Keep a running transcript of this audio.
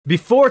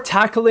Before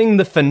tackling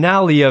the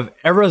finale of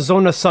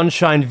Arizona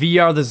Sunshine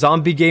VR, the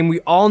zombie game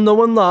we all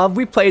know and love,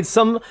 we played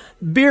some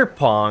beer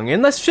pong,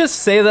 and let's just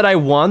say that I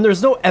won.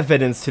 There's no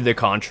evidence to the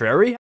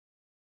contrary.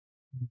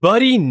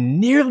 Buddy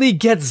nearly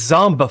gets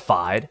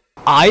zombified.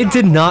 I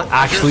did not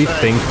actually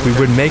think we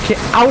would make it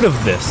out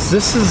of this.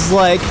 This is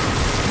like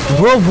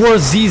World War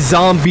Z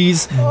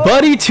zombies,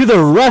 Buddy to the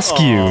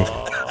rescue.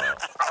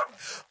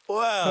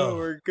 Wow, oh,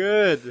 we're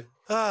good.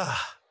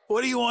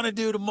 What do you want to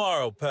do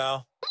tomorrow,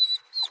 pal?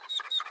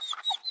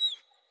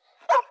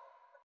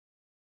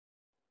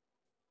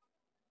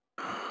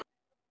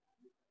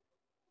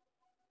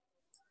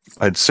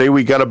 I'd say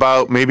we got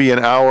about maybe an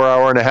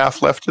hour and a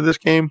half left to this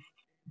game.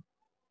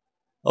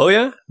 Oh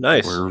yeah?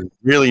 Nice. We're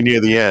really near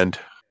the end.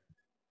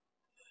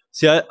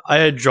 See, I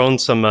had drawn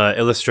some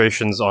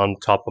illustrations on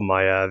top of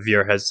my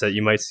VR headset.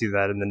 You might see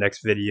that in the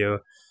next video.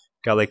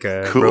 Got like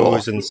a cool.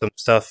 rose and some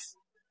stuff.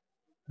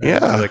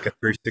 Yeah. Like a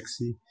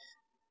 360.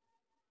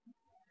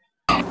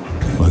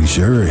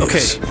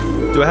 Luxurious.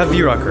 Okay. Do I have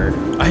V-Rocker?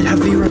 I have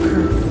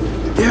V-Rocker.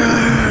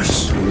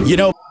 Yes! You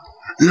know...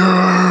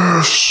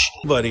 Yes!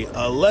 Buddy,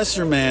 a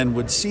lesser man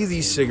would see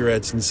these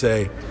cigarettes and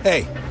say,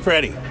 "Hey,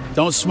 Freddy,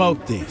 don't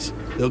smoke these.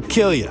 They'll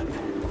kill you."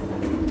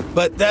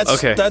 But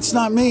that's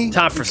not me.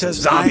 Time for some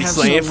zombie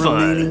slaying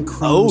fun.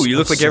 Oh, you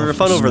look like you're having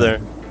fun over there.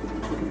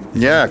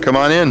 Yeah, come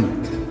on in.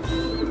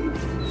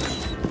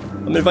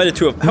 I'm invited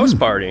to a house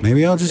party.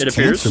 Maybe I'll just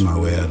cancer my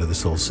way out of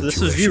this whole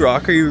situation. This is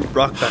V-Rocker. You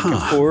rock back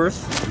and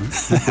forth.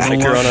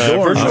 Like you're on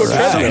a virtual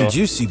treadmill.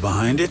 Juicy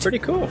behind it. Pretty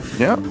cool.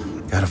 Yeah.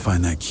 Gotta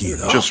find that key,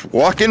 though. Just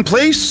walk in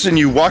place and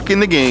you walk in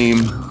the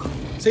game.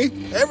 See?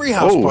 Every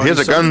house party. Oh, here's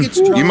a gun.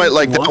 You might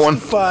like that one.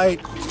 Fight.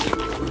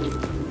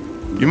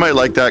 You might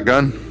like that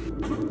gun.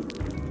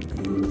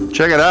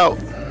 Check it out.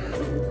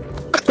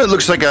 It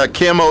looks like a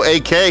camo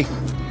AK.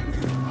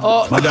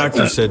 Oh, my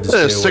doctor said to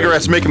stay away.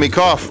 Cigarette's making me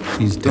cough.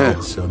 He's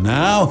dead. So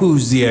now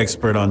who's the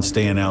expert on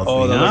staying healthy?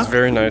 Oh, that looks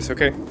very nice.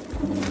 Okay.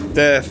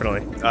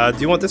 Definitely. Do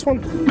you want this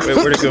one? Wait,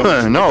 where'd it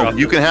go? No,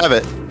 you can have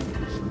it.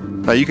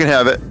 No, you can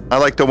have it. I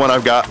like the one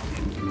I've got.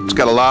 It's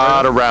got a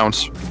lot of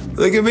rounds.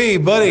 Look at me,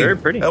 buddy. Very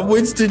pretty. I'm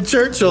Winston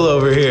Churchill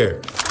over here.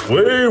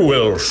 We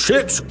will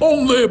sit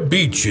on the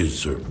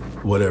beaches, or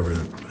whatever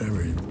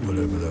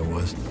that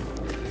was.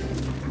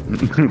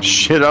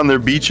 Shit on their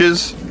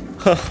beaches?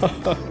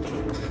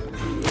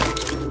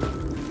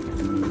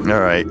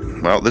 Alright.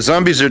 Well, the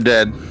zombies are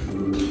dead.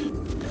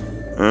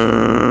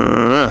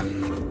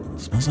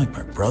 Smells like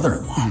my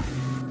brother-in-law.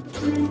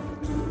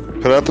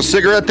 Put out the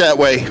cigarette that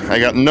way. I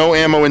got no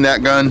ammo in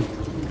that gun.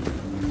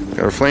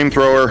 Got a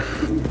flamethrower.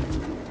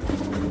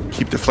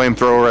 Keep the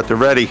flamethrower at the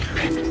ready.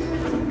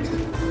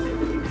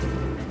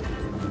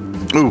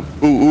 Ooh,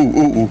 ooh, ooh,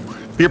 ooh, ooh.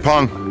 Beer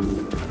pong.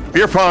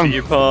 Beer pong.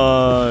 Beer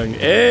pong.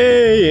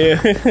 Hey!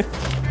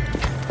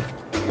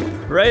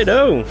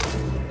 Righto.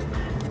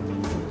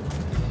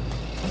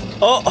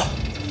 Oh!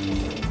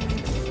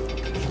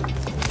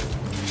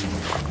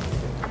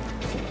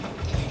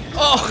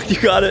 Oh,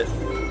 you got it.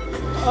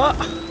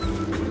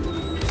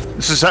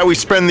 This is how we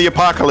spend the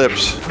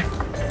apocalypse.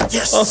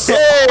 Yes!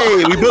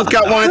 Hey! We both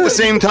got one at the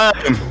same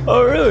time.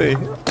 Oh, really?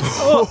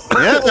 Oh.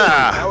 Yeah!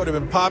 That would have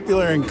been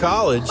popular in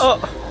college. Oh.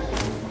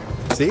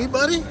 See,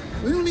 buddy?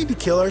 We don't need to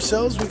kill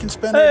ourselves. We can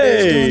spend our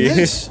days doing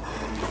this.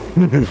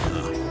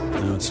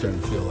 Now it's starting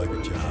to feel like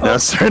a job. Now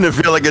it's starting to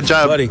feel like a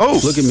job. Buddy, oh.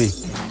 Look at me.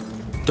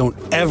 Don't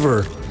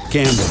ever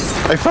gamble.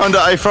 I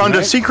found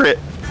a secret.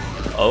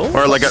 Oh?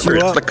 Or like a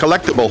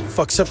collectible.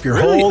 Fucks up your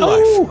Really?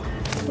 whole life.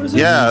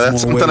 Yeah,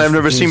 that's something I've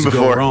never seen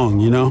before. Wrong,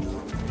 you know?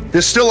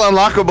 There's still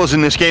unlockables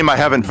in this game I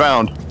haven't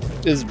found.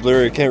 It's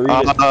blurry. Can't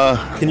read it.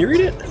 Can you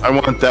read it? I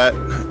want that.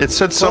 It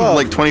said something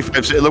like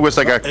 25. It looks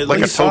like a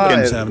token.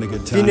 Having a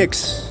good time.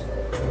 Phoenix.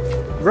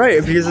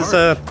 Right, because it's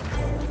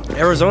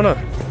Arizona.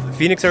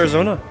 Phoenix,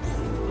 Arizona.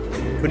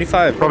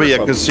 25. Probably a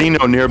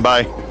casino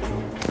nearby.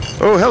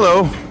 Oh,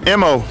 hello.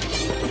 Ammo.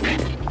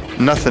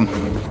 Nothing.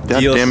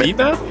 God damn it. DLC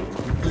map?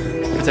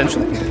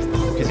 Potentially?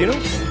 Casino?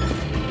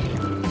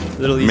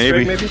 Little Easter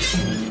egg, maybe?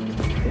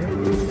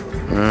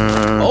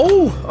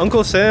 Oh!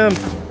 Uncle Sam!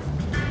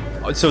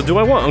 So do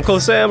I want Uncle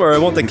Sam or I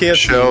want the KFC?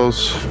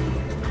 Shells.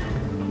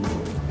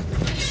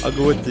 I'll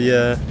go with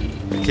the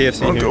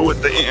KFC I'll go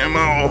with the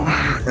ammo.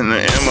 And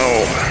the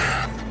ammo.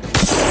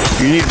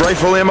 You need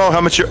rifle ammo?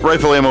 How much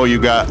rifle ammo you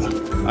got?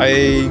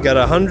 I got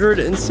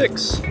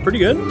 106. Pretty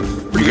good.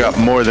 You got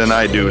more than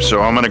I do,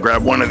 so I'm gonna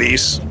grab one of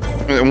these.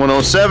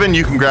 107,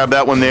 you can grab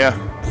that one there.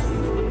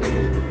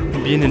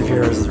 Being in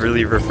VR is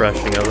really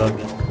refreshing, I love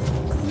it.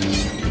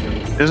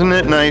 Isn't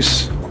it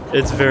nice?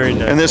 It's very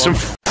nice. And there's some...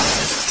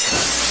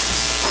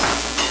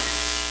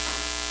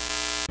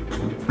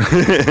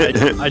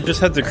 I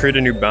just had to create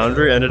a new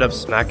boundary. I ended up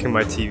smacking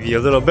my TV a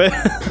little bit.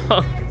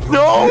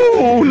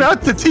 No,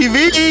 not the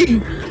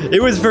TV!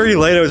 It was very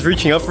late. I was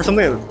reaching out for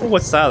something. Oh,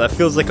 what's that? That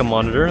feels like a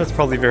monitor. That's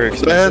probably very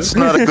expensive. That's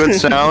not a good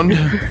sound.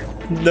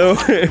 No.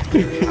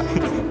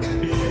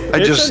 I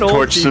just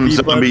torched some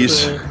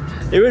zombies.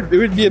 It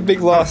would be a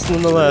big loss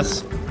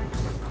nonetheless.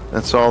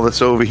 That's all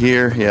that's over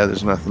here. Yeah,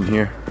 there's nothing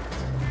here.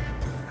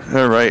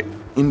 All right.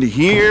 into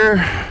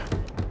here.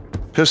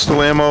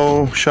 Pistol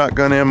ammo,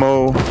 shotgun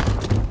ammo.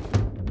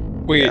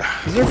 Wait,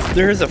 yeah.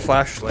 there is a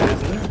flashlight,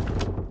 isn't there?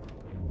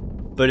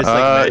 But it's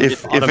like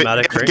it's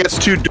automatic, if it gets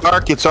too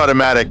dark, it's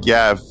automatic.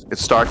 Yeah, if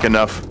it's dark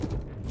enough.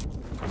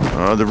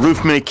 The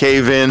roof may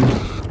cave in.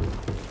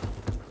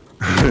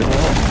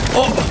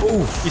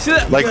 You see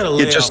that? Like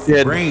it just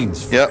did.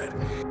 Brains, yep.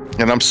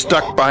 And I'm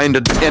stuck behind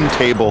an end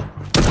table.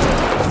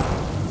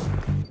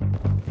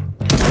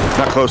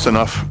 Not close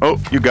enough. Oh,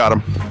 you got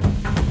him.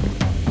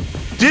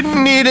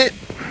 Didn't need it.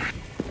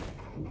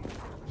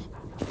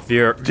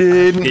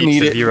 Didn't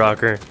need it.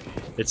 V-Rocker.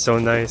 It's so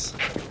nice.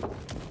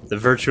 The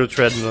virtual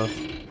treadmill.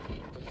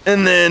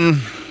 And then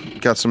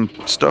got some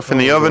stuff in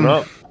the oven.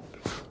 Up.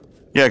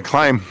 Yeah,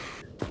 climb.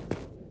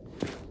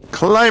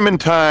 Climbing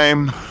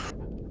time.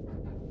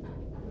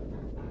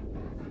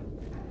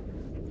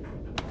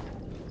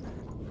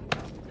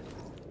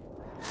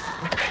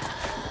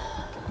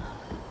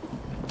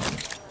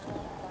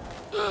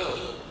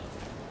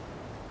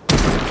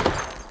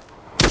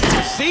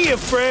 See you,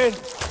 Fred.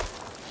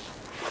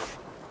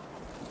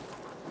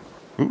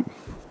 Ooh.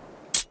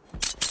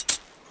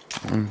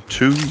 1,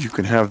 2, you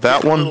can have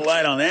that one. A little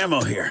light on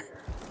ammo here.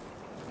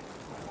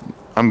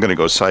 I'm gonna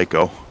go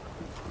psycho.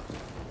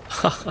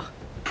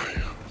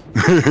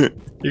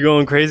 You're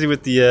going crazy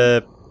with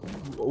the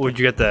would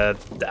you get the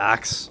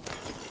axe?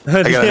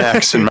 I got an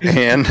axe in my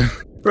hand.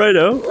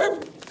 Righto.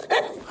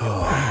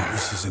 Oh,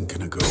 this isn't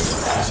gonna go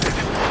well, is it?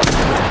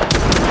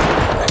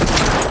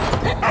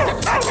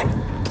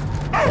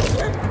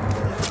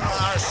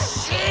 Oh,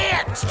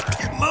 shit!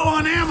 Low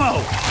on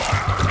ammo!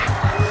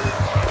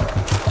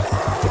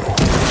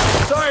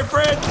 Sorry,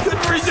 Fred,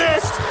 couldn't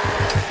resist!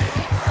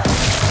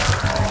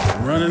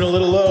 I'm running a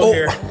little low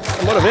here.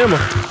 I'm out of ammo.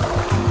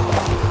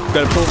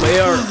 Gotta pull my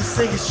AR. This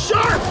thing is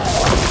sharp!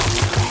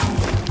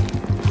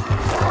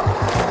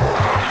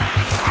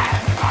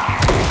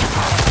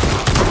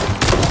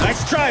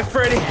 Nice try,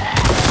 Freddy!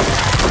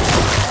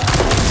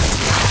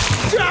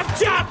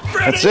 Chop,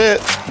 Freddy! That's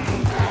it.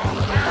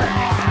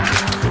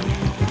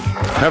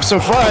 Have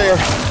some fire.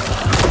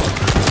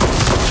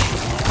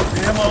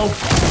 Ammo.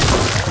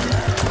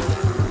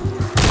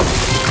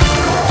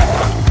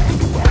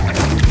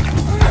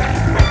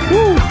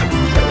 Woo.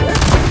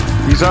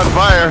 He's on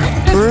fire.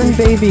 Burn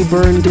baby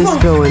burn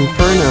disco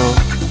inferno.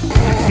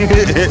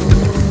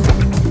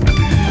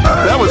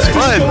 That was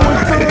fun.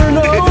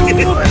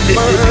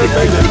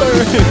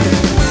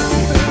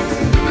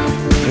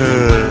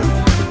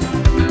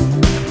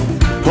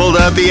 Pulled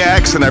out the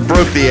axe and I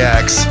broke the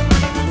axe.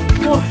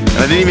 And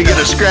I didn't even get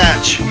a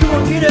scratch.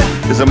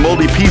 There's a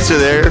moldy pizza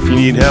there if you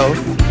need help.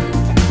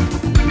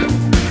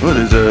 Oh,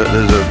 there's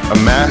a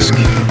mask.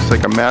 It's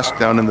like a mask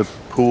down in the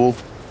pool.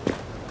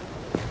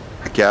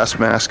 A gas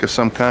mask of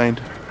some kind.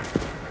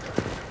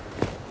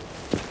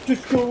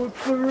 Just go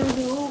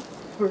inferno,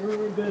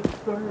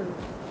 burn.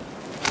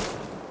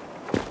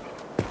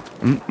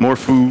 More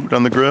food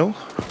on the grill.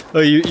 Oh,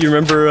 you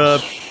remember?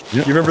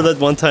 You remember that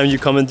one time you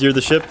commandeered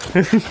the ship?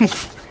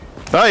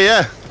 Oh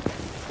yeah.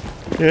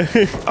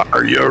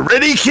 Are you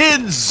ready,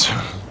 kids?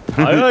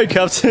 Aye, aye,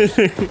 Captain.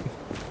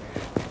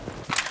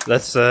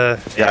 That's yeah,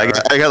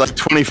 I got like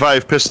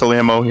 25 pistol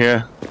ammo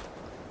here.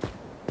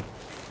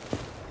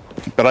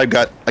 But I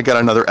got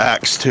another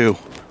axe too.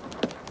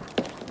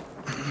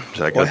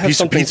 So I got a piece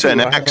of pizza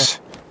and axe.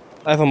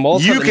 I have a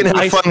Molotov. You can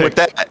have fun with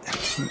that.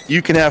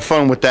 You can have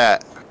fun with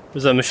that.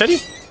 Is that a machete?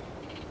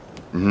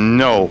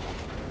 No.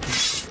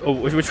 Oh,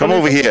 which Come one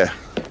over here.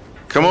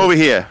 Come over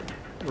here.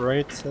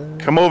 Right.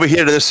 Come over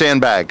here to the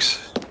sandbags.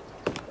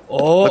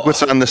 Oh. Look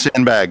what's on the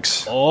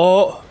sandbags.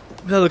 Oh.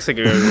 That looks like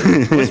a...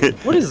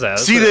 what is that?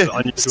 See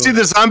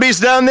the zombies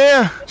down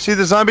there? See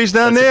the zombies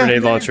down there? That's a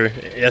grenade launcher.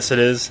 Yes, it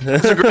is.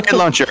 It's a grenade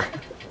launcher.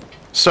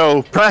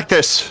 So,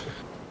 practice.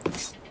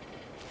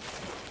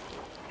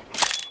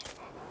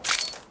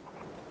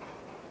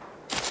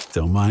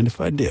 Don't mind if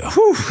I do.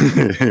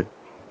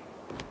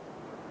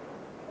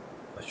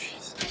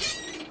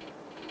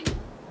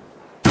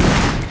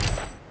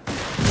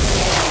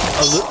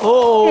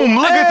 Oh,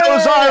 look at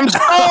those arms!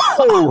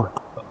 Oh!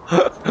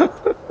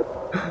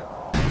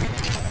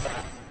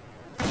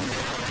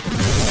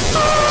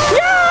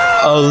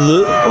 Oh!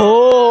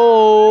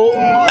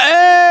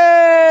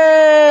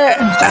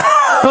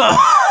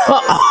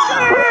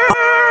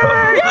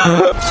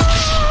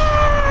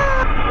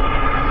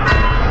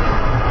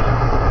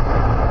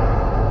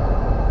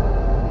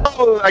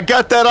 Oh, I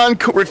got that on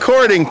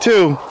recording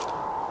too.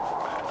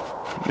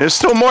 There's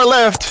still more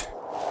left.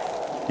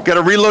 You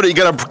gotta reload it.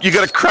 You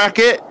gotta crack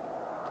it.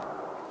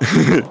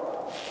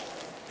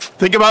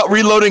 Think about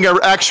reloading an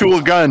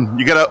actual gun.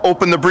 You gotta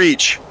open the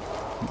breech.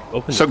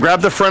 So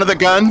grab the front of the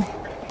gun.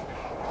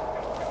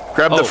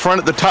 Grab the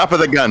front, the top of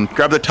the gun.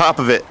 Grab the top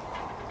of it.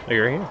 Are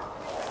you right here?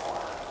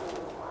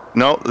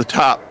 No, the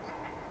top.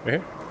 Right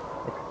here?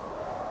 Okay.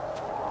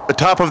 The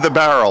top of the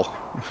barrel.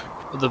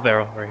 The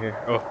barrel, right here.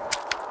 Oh.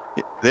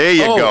 There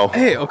you go.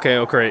 Hey, okay,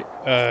 oh great.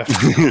 Yeah.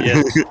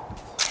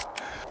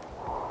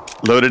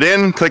 Load it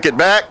in, click it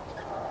back,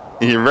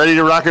 and you're ready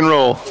to rock and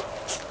roll.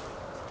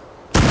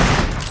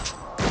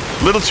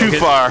 Little too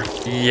far.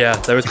 Yeah,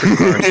 that was pretty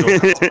far. So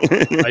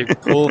I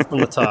pull from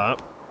the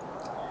top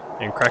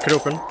and crack it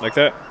open like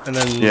that, and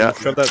then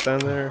shove that down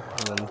there,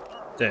 and then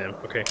damn.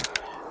 Okay.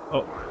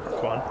 Oh,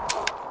 come on.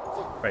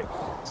 Right.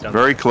 It's down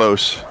Very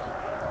close.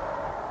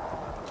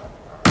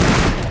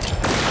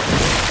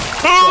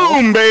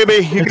 Boom,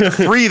 baby! You got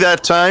 3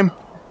 that time.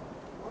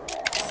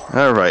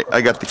 All right,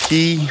 I got the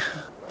key.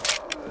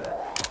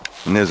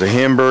 And there's a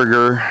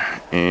hamburger.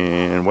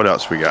 And what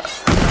else we got?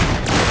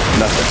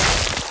 Nothing.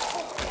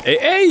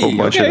 Hey, whole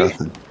bunch of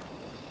nothing.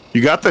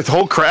 You got the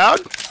whole crowd?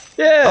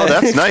 Yeah. Oh,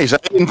 that's nice. I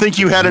didn't think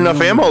you had enough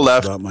ammo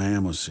left. About my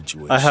ammo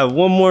situation. I have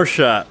one more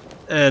shot,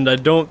 and I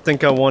don't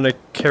think I want to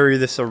carry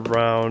this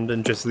around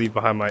and just leave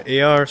behind my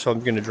AR, so I'm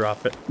going to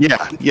drop it.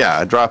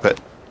 Yeah, drop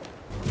it.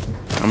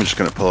 I'm just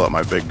going to pull out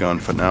my big gun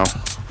for now.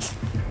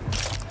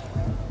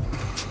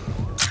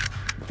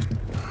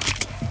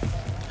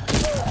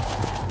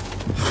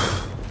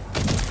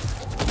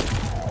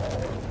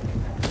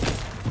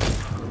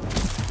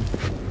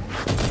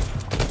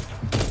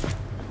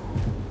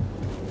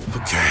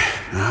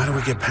 How do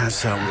we get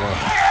past that wall?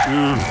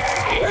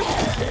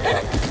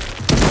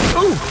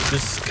 Ooh,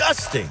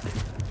 disgusting.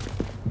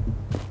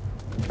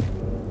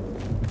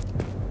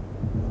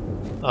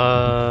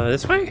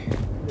 This way?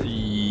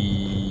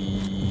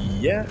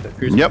 Yeah.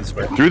 Yep, this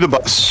way. Through the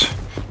bus.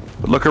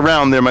 But look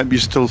around, there might be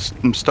still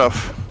some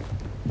stuff.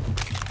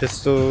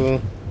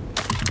 Pistol.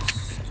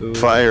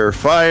 Fire.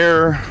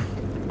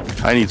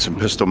 I need some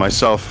pistol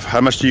myself.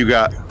 How much do you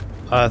got?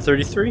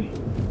 33.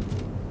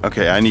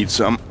 Okay, I need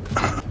some.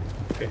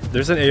 Okay,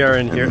 there's an AR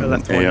in here. I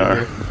left one AR.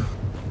 here.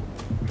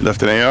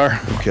 Left an AR?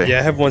 Okay. Yeah,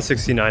 I have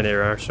 169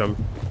 AR, so I'm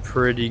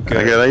pretty good.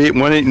 I got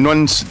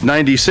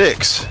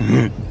 196.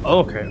 Oh,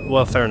 okay.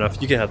 Well, fair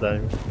enough. You can have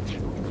that.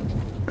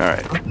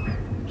 Alright.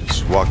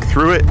 Just walk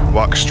through it.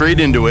 Walk straight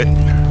into it.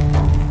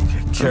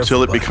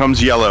 Until it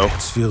becomes yellow.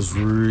 This feels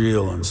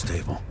real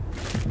unstable.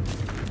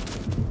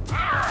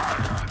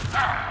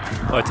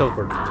 Oh, I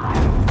teleported.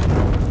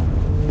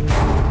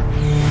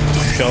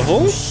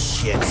 Shovel?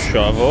 Shit.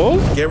 Shovel?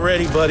 Get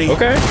ready, buddy.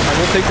 Okay, I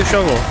will take the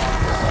shovel.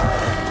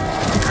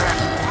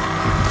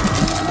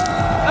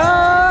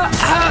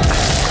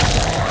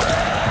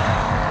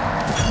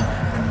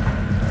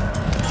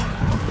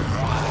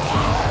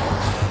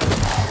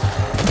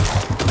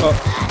 Oh,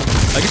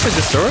 I guess I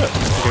just throw it.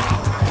 Okay.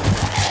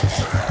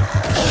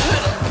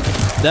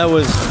 That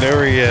was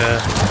very, you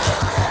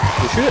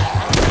shoot it.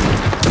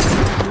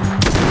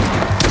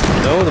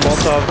 No, the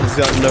Molotov has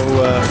got no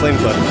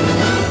flames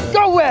left.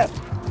 Go whip!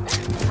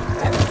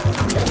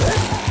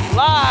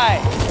 Fly!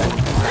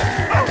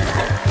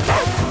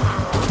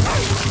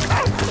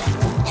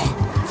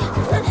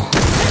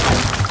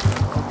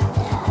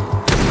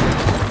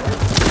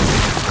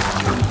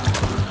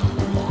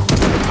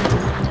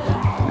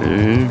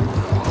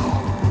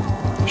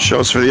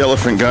 Shells for the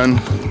elephant gun.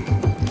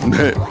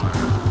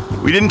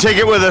 We didn't take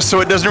it with us, so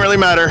it doesn't really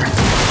matter.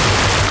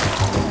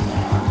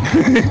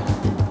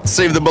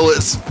 Save the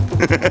bullets.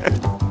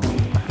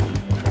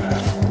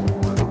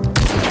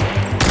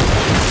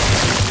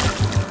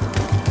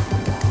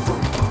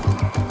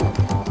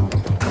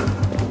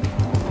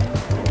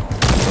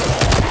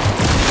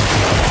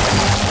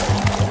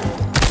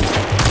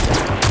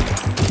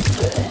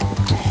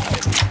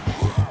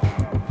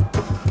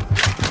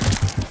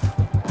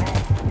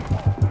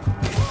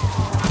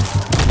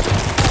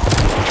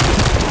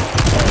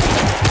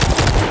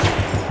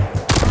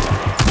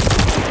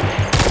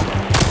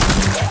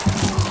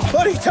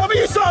 Tell me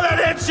you saw that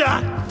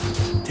headshot!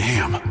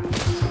 Damn.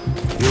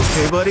 You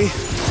okay, buddy?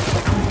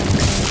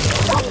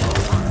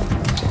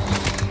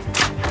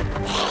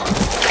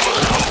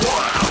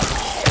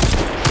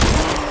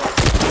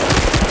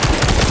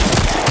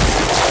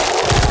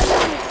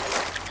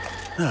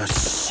 Oh,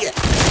 shit.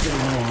 Getting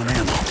low on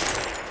ammo.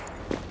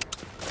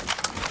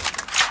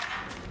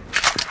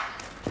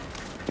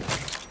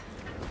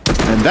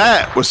 And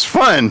that was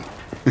fun.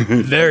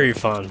 Very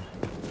fun.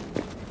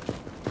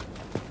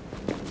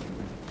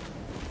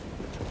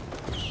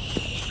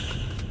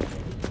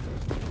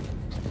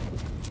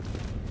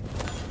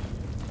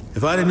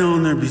 If I'd have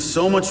known there'd be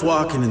so much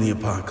walking in the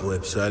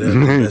apocalypse, I'd have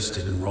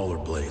invested in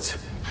rollerblades.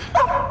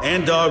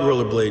 And dog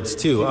rollerblades,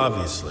 too,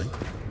 obviously.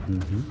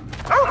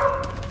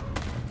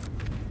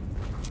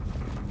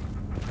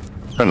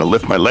 Trying to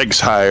lift my legs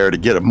higher to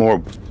get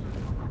more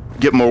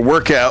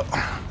workout.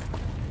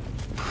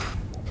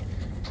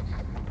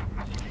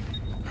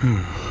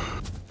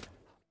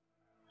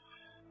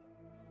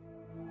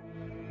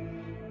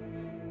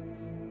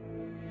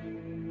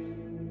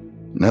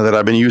 Now that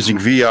I've been using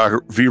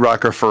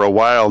V-Rocker for a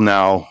while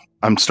now,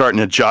 I'm starting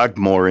to jog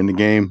more in the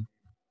game.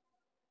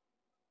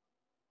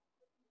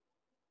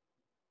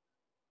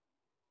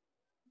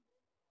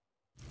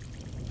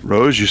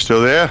 Rose, you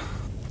still there?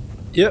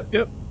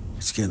 Yep.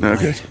 It's getting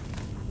late.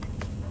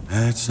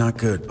 It's not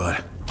good,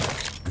 but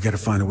we gotta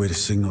find a way to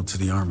signal to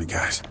the army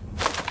guys.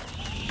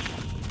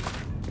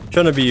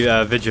 Trying to be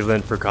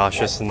vigilant,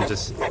 precautious, and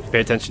just pay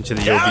attention to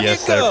the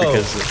OBS there,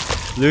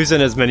 because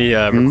losing as many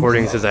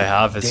recordings as I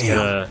have is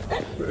gonna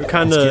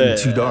kind of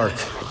It's getting too dark.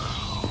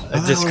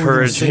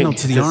 discouraging,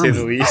 to say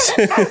the least.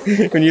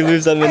 When you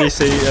lose that many,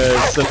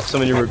 so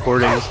many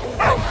recordings.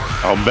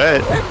 I'll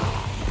bet.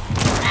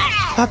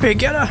 Puppy,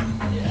 get her!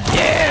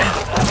 Yeah!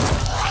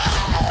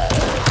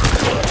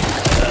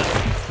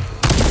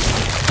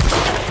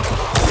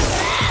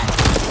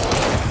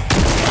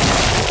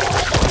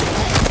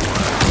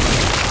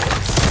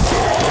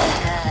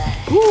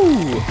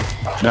 Woo!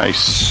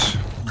 Nice.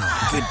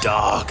 Good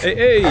dog.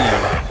 Hey!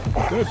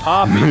 Good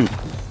Poppy.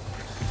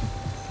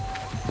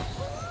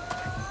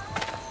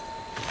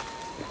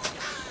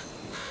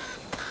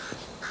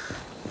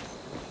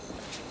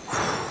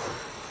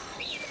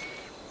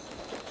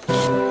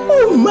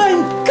 Oh my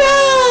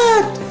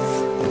god!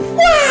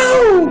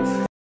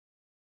 Wow!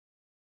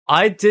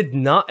 I did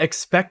not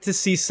expect to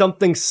see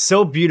something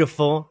so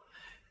beautiful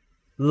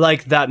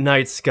like that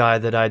night sky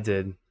that I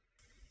did.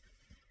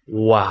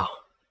 Wow.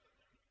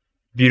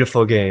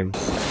 Beautiful game.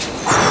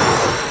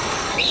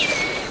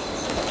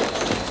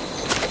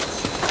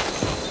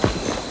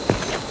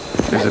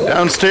 There's a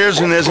downstairs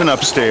and there's an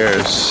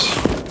upstairs.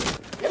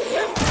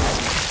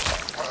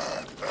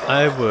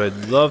 I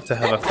would love to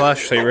have a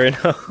flashlight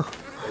right now.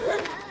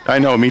 I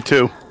know, me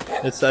too.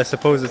 I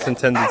suppose it's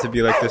intended to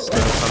be like this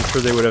now. I'm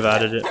sure they would have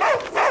added it.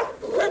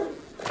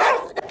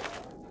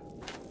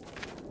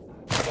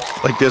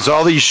 Like there's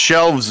all these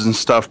shelves and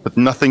stuff, but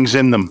nothing's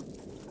in them.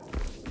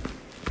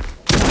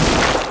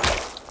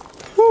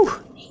 Whew!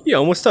 He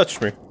almost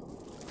touched me.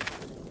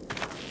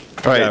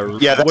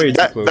 Right. Yeah,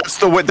 that's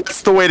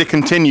the way to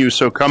continue.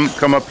 So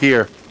come up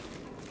here.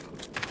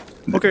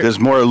 Okay. There's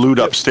more loot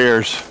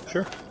upstairs.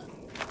 Sure.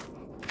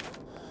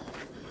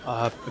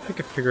 If I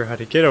can figure out how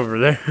to get over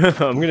there,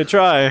 I'm gonna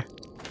try.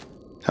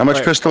 How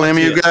much pistol ammo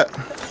you got?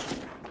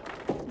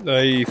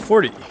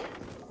 40.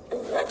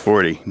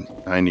 40.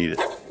 I need it.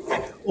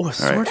 Oh, a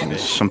swordfish.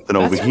 There's something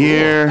over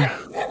here.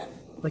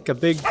 Like a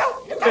big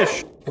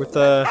fish with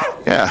a...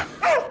 Yeah.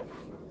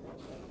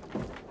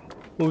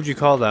 What would you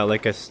call that?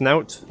 Like a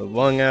snout? A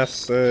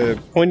long-ass,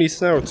 pointy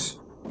snout.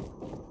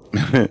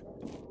 The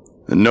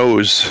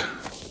nose.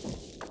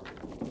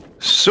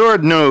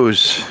 Sword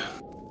nose.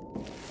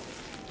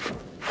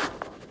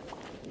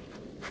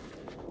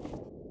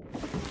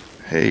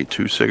 Hey,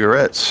 2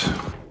 cigarettes.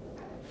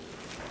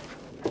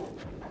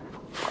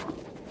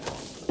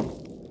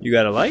 You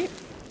got a light?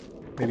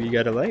 Maybe you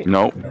got a light?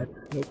 Nope.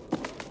 Nope.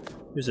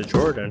 There's a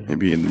drawer down here.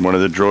 Maybe in one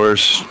of the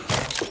drawers.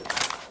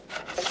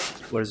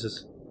 What is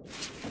this?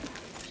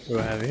 What do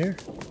I have here?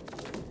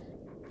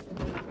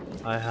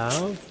 I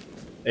have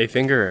a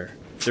finger.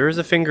 There is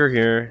a finger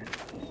here.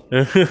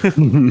 I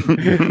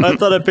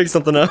thought I picked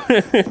something up.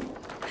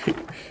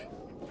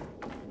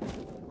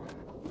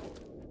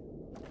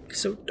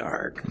 So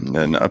dark. And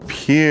then up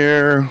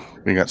here,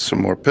 we got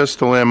some more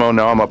pistol ammo.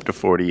 Now I'm up to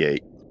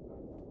 48.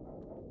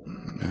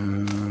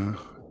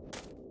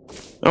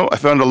 Oh, I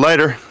found a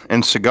lighter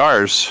and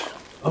cigars.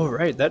 Oh,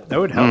 right. That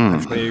would help.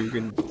 Actually, you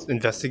can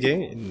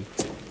investigate. And...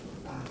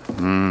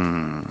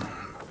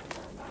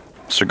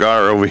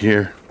 Cigar over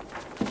here.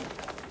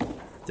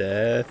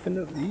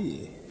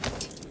 Definitely.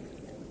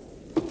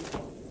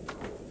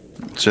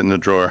 It's in the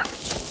drawer.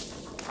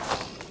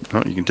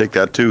 Oh, you can take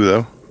that too,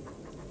 though.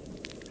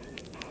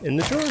 In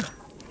the drawer?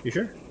 You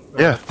sure?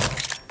 Yeah.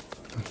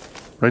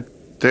 Right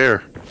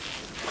there.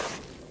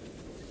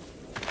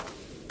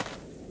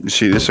 You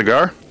see the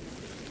cigar?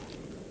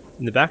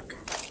 In the back?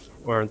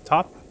 Or on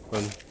top?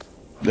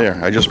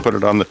 There, I just put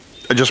it on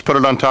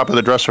top of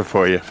the dresser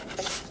for you.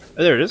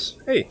 Oh, there it is.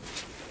 Hey.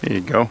 There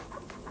you go.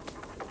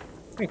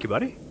 Thank you,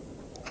 buddy.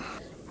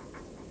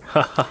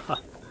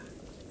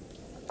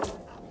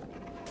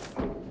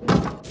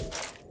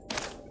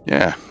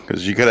 Yeah,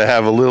 because you gotta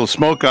have a little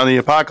smoke on the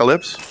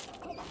apocalypse.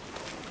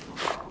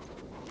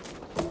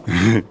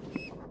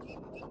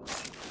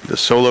 The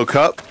solo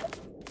cup.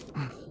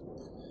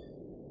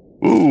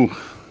 Ooh.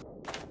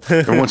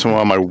 Every once in a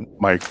while,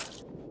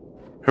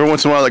 every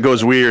once in a while it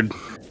goes weird.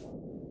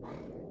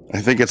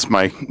 I think it's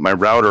my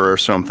router or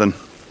something.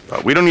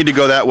 But we don't need to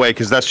go that way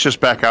because that's just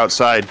back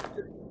outside.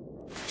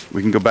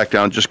 We can go back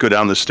down, just go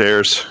down the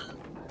stairs.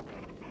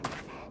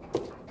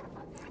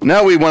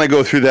 Now we want to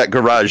go through that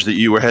garage that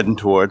you were heading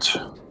towards.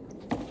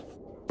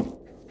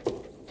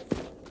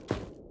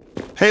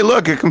 Hey,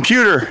 look, a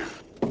computer.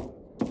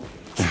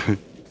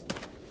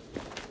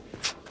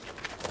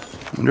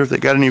 Wonder if they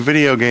got any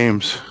video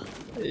games.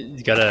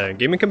 You got a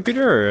gaming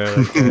computer? Or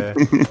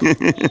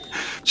like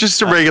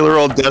just a regular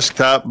old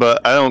desktop,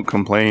 but I don't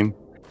complain.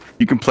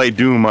 You can play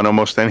Doom on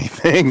almost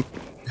anything.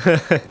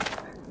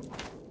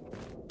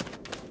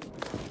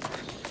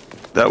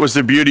 That was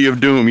the beauty of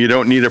Doom. You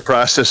don't need a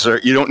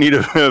processor. You don't need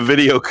a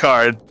video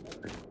card.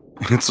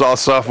 It's all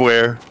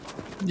software.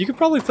 You could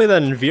probably play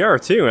that in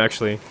VR too,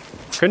 actually.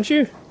 Couldn't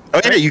you?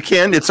 Oh yeah, you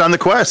can. It's on the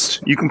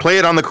Quest. You can play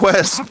it on the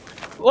Quest.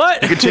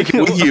 What? You can take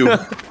it with you.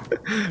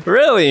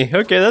 Really?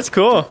 Okay, that's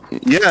cool.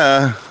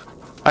 Yeah.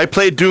 I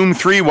played Doom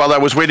 3 while I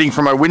was waiting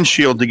for my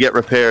windshield to get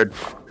repaired.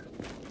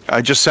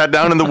 I just sat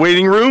down in the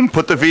waiting room,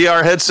 put the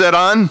VR headset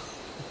on,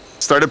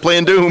 started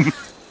playing Doom.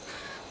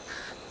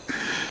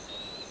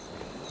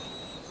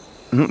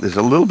 There's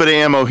a little bit of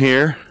ammo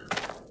here.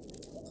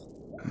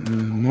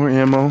 More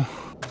ammo.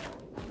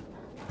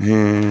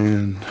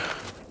 And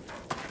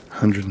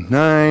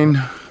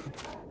 109.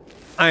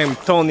 I am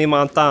Tony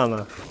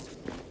Montana.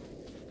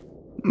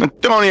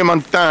 Tony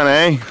Montana,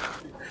 eh?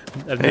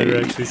 I've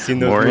never actually seen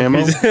those more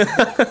movies.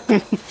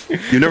 ammo.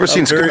 You've never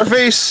seen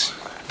Scarface?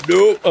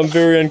 Nope, I'm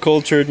very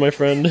uncultured, my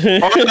friend.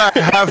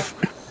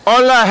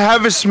 All I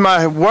have is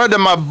my word of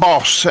my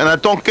boss, and I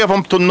don't give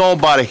them to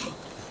nobody.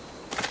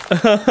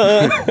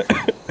 I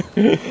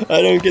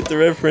don't get the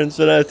reference,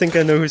 but I think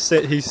I know he's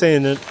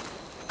saying it.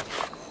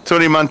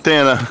 Tony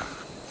Montana.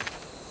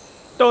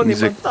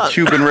 He's a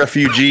Cuban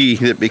refugee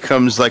that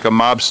becomes like a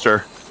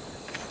mobster.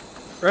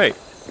 Right.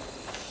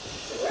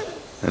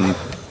 And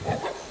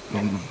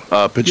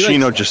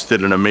Pacino just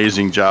did an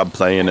amazing job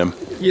playing him.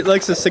 He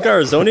likes his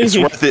cigars, don't he? It's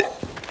worth it.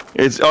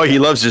 He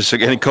loves his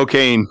cigar and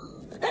cocaine.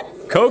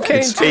 Cocaine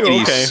it's too.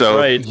 80s, okay, so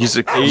right. he's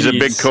a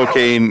big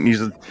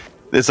cocaine.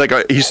 It's like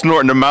he's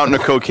snorting a mountain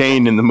of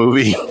cocaine in the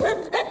movie.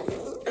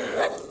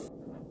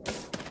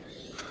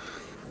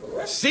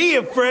 See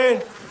you,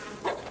 friend.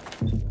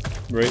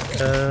 Right.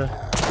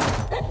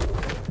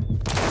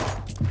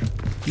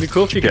 It'd be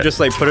cool if you could just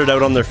like put it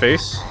out on their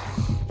face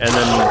and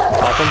then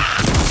pop them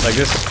like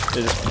this.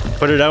 They just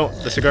put it out,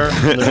 the cigar,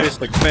 on their face,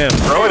 like bam.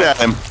 Throw it at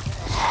him.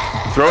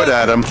 Throw it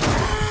at him.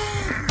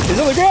 He's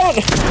on the ground.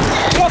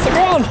 Get off the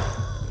ground.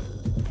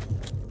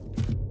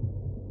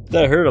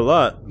 That hurt a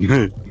lot.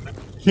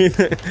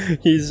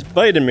 He's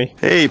biting me.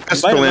 Hey,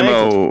 pistol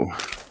ammo.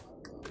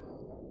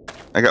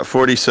 I got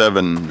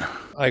 47.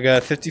 I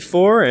got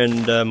 54,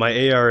 and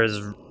my AR is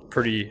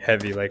pretty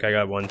heavy. Like I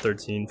got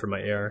 113 for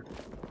my AR.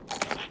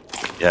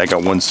 Yeah, I got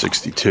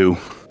 162.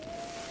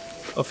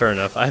 Oh, fair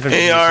enough. I haven't.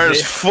 AR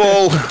is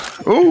full.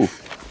 Ooh,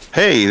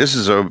 hey, this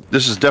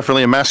is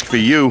definitely a mask for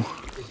you.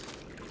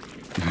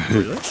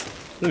 Really?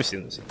 Let me see.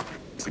 It's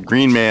the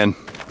Green Man.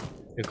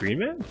 The Green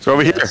Man? It's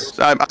over here.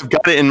 I've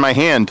got it in my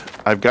hand.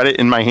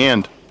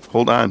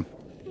 Hold on.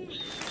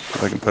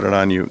 If I can put it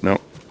on you. No,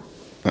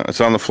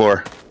 it's on the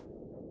floor.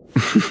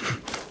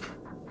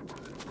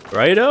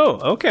 Righto.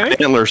 Okay.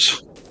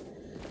 Antlers.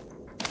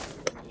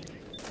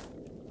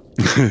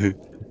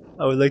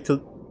 I would like to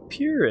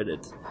peer at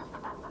it.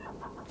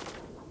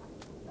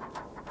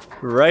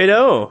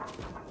 Righto.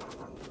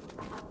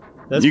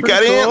 That's you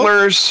got cool.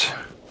 antlers.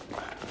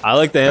 I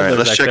like the antlers. All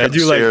right, let's check out the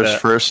stairs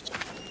first.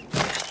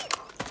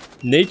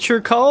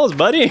 Nature calls,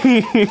 buddy.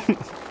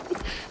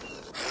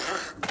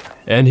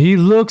 And he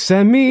looks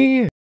at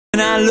me.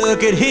 And I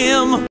look at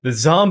him. The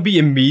zombie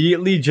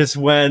immediately just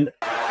went.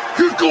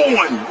 You're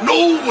going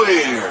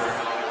nowhere.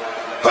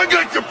 I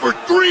got you for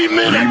 3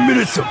 minutes. 3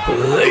 minutes of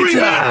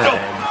playtime.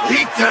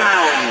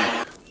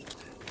 Playtime.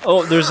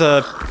 Oh, there's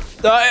a.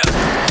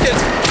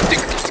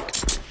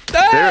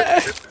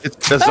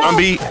 It's a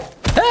zombie.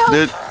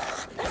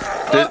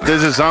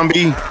 There's a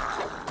zombie.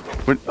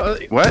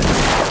 What?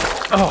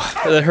 Oh,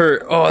 that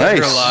hurt. Oh, that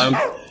hurt a lot.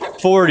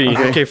 40.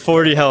 Okay,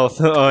 40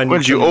 health. Oh, what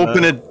did you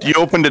open it? You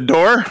opened a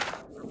door?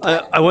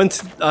 I went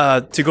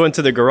to go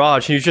into the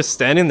garage. He was just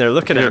standing there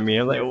looking at me.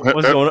 I'm like,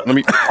 what's going on? Let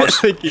me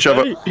shove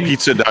a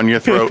pizza down your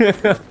throat.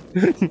 All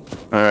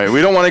right, we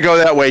don't want to go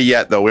that way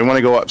yet, though. We want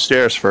to go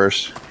upstairs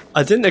first.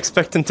 I didn't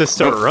expect him to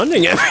start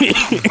running at me.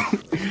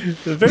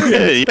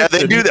 Yeah,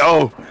 they do that.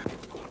 Oh,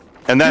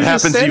 and that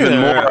happens even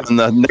more on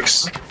the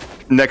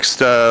next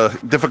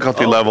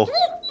difficulty level.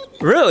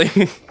 Really?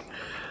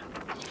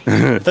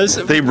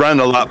 They run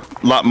a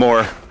lot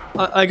more.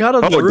 I got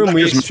out of the room,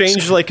 we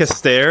exchanged like a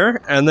stare,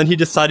 and then he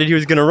decided he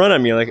was gonna run at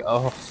me, like,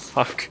 oh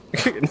fuck,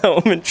 now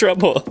I'm in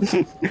trouble.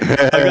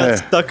 I got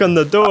stuck on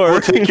the door. I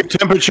will take your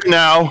temperature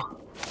now.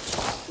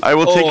 I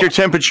will take your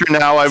temperature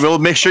now. I will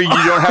make sure you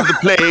don't have the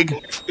plague.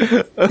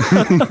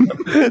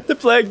 The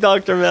plague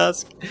doctor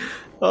mask.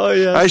 Oh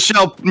yeah. I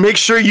shall make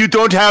sure you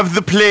don't have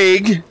the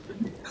plague.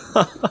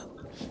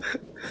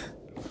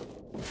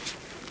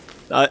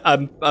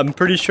 I'm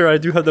pretty sure I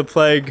do have the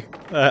plague.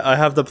 I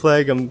have the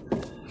plague.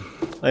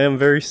 I am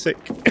very sick.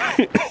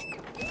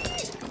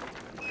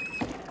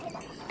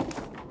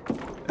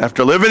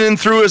 After living in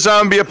through a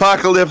zombie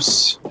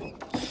apocalypse,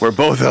 we're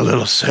both a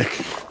little sick.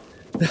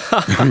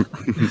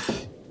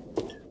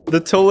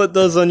 The toll it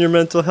does on your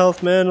mental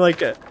health, man.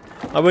 Like,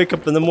 I wake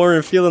up in the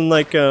morning feeling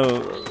like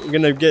I'm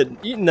gonna get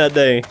eaten that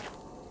day.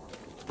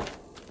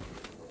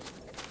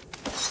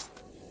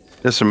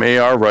 There's some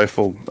AR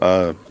rifle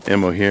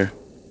ammo here.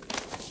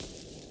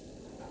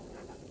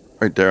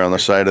 Right there on the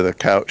side of the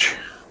couch.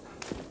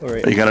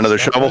 Right. You got another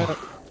shovel?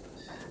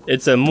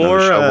 It's a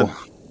more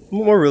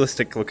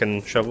realistic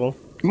looking shovel.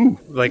 Ooh.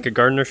 Like a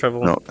gardener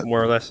shovel,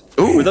 more or less.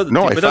 Ooh,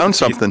 I found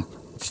something.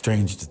 It's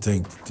strange to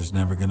think that there's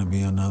never going to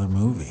be another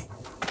movie.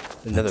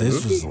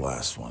 This was the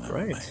last one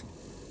ever made.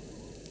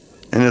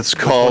 And it's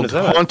called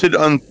The Haunted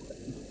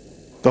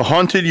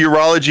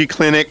Urology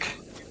Clinic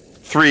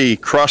 3,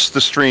 Cross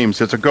the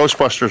Streams. It's a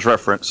Ghostbusters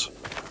reference.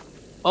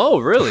 Oh,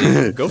 really?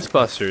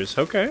 Ghostbusters,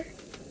 okay.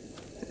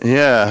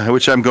 Yeah,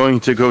 which I'm going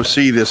to go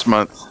see this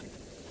month.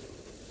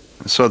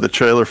 I saw the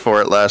trailer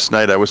for it last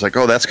night. I was like,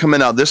 oh, that's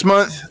coming out this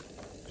month?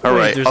 All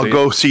right, I'll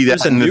go see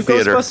that in the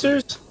theater.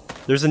 Ghostbusters?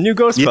 There's a new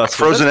Ghostbusters. Yeah,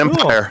 Frozen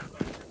Empire.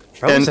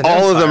 And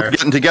all of them are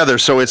getting together,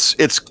 so it's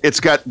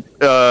got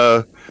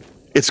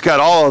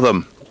all of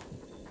them.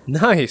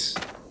 Nice.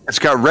 It's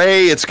got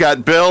Ray, it's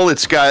got Bill,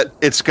 it's got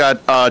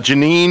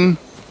Janine.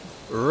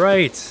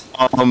 Right.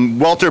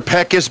 Walter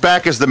Peck is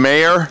back as the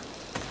mayor.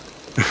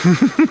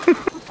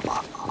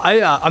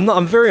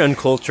 I'm very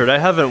uncultured. I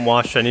haven't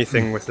watched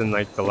anything within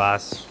like the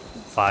last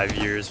 5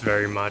 years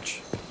very much.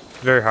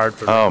 Very hard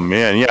for me. Oh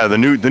man, yeah, the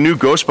new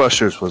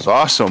Ghostbusters was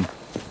awesome.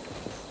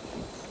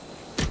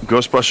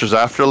 Ghostbusters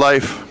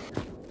Afterlife.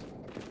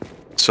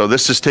 So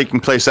this is taking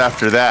place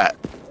after that.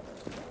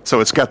 So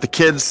it's got the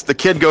kid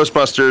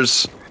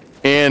Ghostbusters,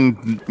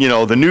 and you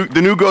know the new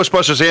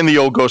Ghostbusters and the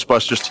old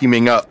Ghostbusters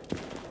teaming up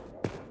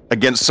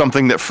against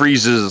something that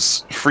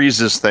freezes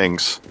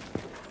things.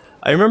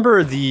 I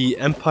remember the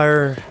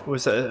Empire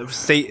was a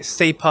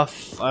Stay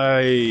Puff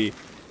giant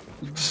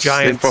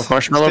Stay Puft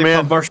Marshmallow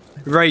Man.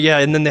 Right, yeah,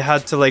 and then they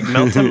had to like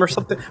melt him or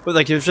something. But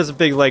like it was just a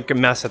big like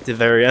mess at the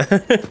very end.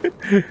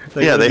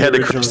 Like, yeah, they had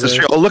to cross the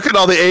street. Oh, look at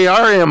all the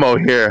AR ammo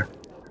here.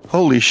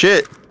 Holy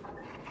shit.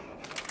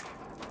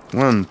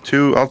 1,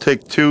 2, I'll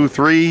take 2,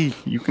 3.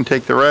 You can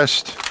take the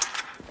rest.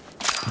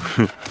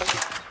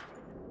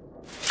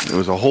 It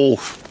was a whole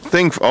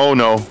thing. Oh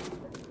no.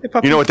 Hey,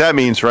 puppy. You know what that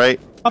means, right?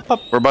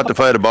 We're about to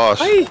fight a boss.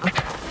 Hi.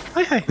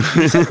 Hi.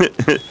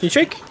 You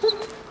shake?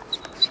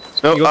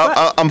 No,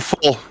 I'm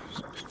full.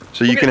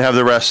 So you can have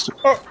the rest.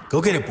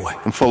 Go get it, boy.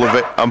 I'm full of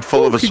it. I'm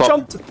full of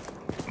assault.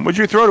 What'd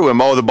you throw to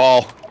him? Oh, the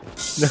ball.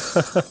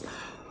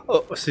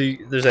 Oh, so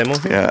there's ammo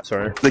here? Yeah.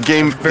 Sorry. The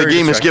game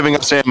is giving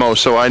us ammo,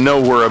 so I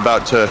know we're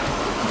about to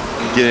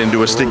get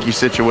into a sticky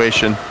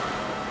situation.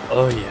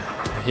 Oh yeah.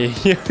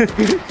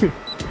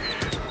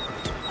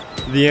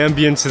 The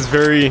ambience is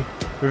very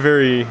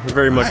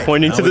much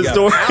pointing to this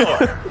door.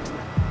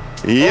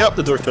 Yep.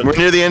 The door's shut. We're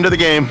near the end of the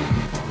game.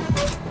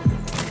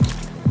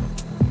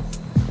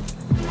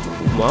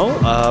 Well,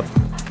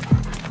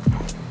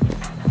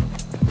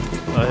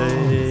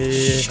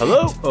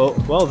 hello? Oh,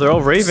 well, they're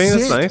all raving.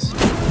 That's nice.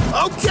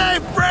 Okay,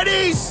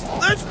 Freddy's,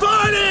 let's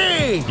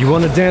party! You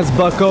wanna dance,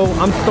 bucko?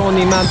 I'm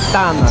Tony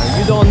Montana.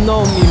 You don't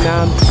know me,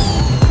 man.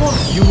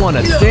 You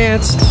wanna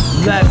dance?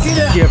 Let's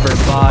give her,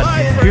 bud.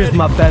 Here's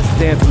my best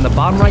dance in the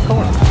bottom right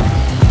corner.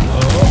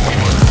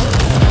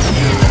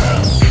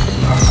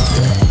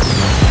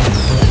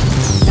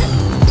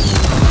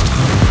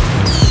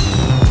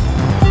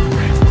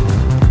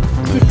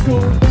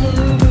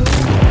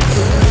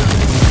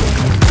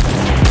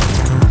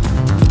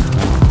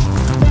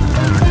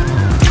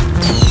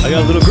 I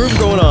got a little groove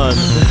going on.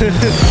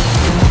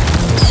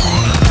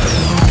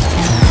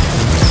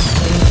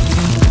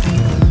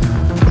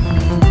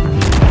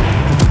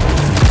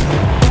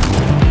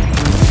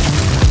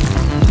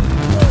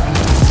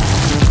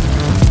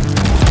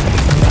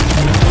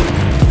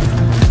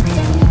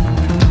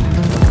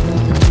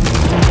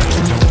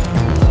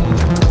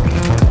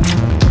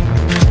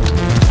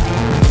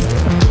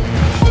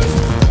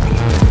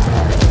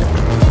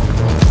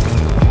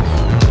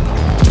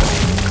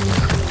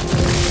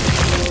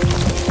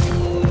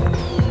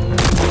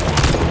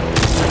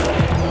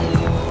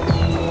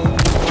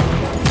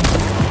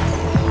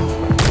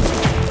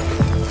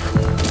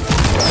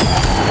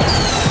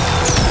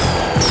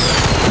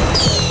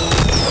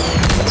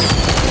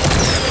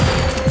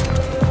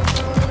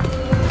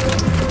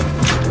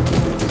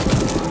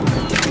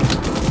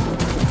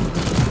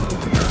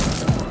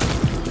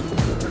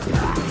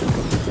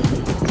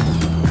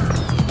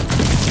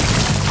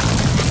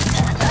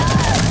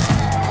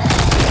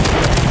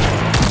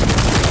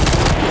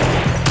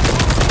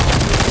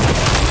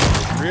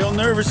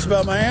 Nervous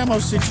about my ammo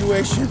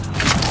situation.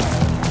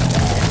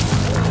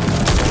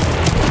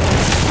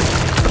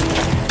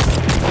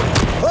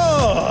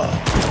 Oh,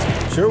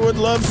 sure would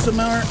love some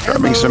more ammo.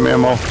 Grabbing some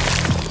ammo.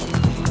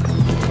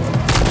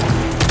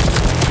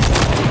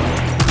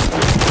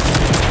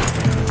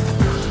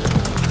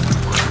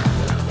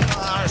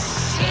 Oh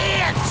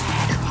shit!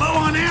 Low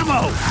on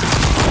ammo.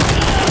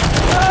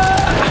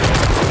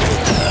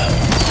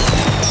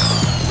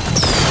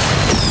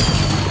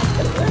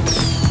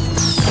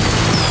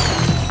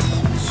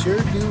 Sure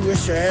do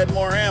wish I had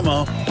more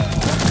ammo.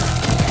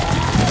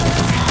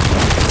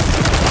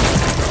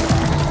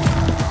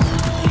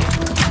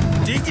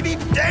 Diggity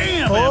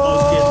damn,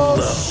 ammo's getting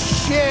low.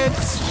 Shit!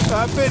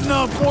 I've bitten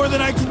off more than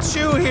I can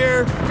chew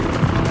here.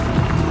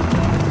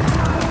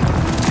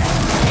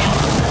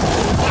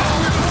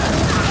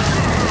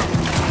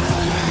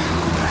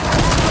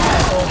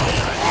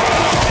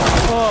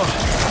 Oh,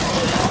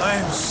 I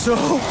am so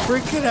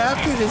freaking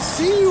happy to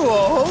see you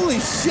all. Holy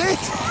shit!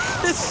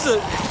 This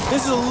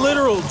is a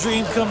literal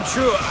dream come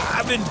true.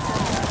 I've been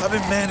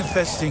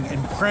manifesting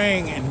and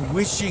praying and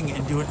wishing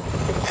and doing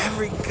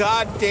every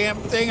goddamn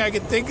thing I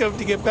could think of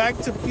to get back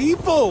to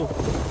people.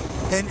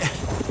 And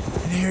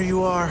here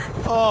you are.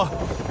 Oh,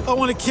 I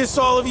want to kiss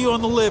all of you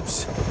on the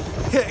lips.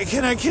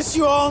 Can I kiss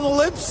you all on the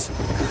lips?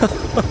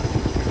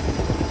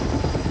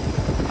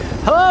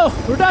 Hello,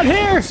 we're not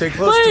here. Stay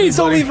close Please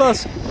to me, don't leave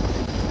us.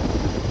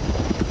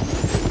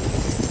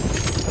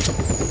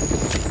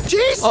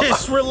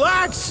 Jesus,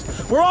 relax.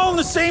 We're all on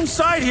the same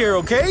side here,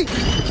 okay? Give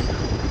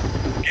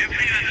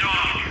me the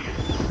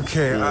dog.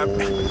 Okay,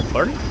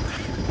 Pardon?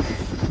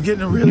 I'm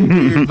getting a really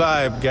weird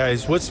vibe,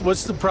 guys.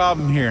 What's the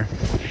problem here?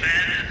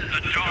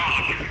 Send the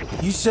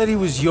dog. You said he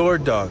was your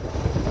dog.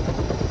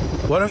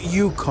 Why don't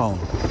you call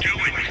him? Do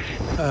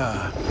it.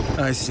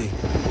 I see.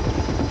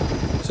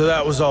 So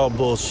that was all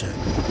bullshit.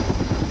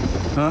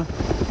 Huh?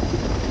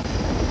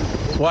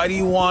 Why do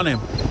you want him?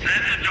 Send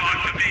the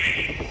dog to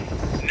me.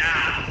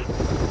 Now.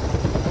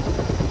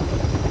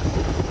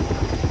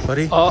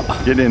 Buddy?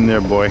 Get in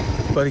there, boy.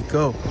 Buddy,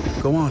 go.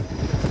 Go on.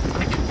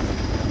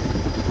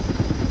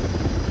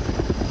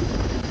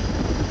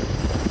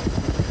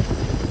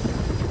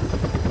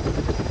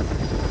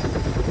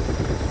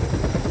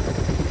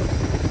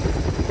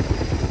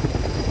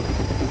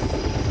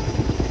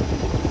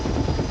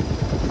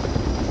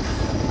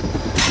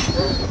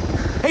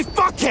 Hey,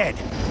 fuckhead!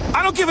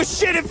 I don't give a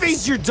shit if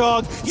he's your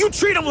dog. You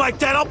treat him like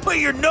that, I'll put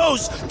your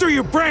nose through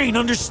your brain,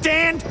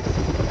 understand?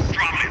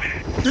 Drop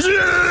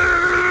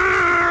it.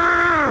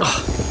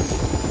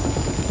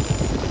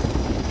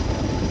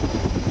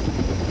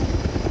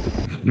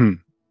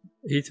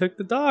 He took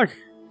the dog.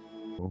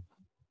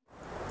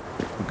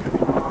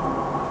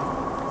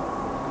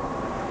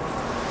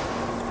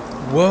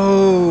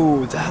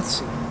 Whoa,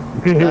 that's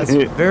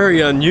very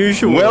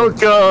unusual.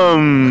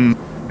 Welcome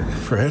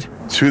Fred?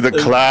 to the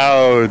Is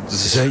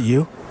clouds. that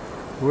you?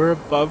 We're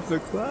above the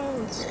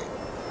clouds.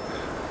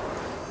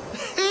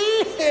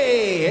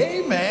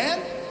 Hey, man.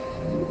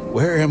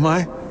 Where am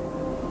I?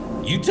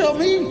 You tell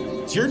me.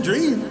 It's your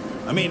dream.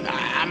 I mean,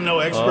 I'm no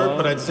expert,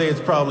 but I'd say it's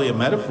probably a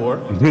metaphor.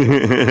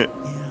 Yeah,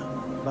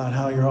 about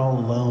how you're all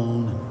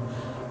alone,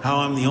 and how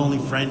I'm the only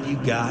friend you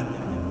got.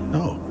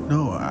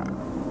 No,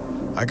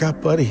 I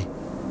got Buddy.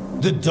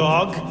 The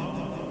dog?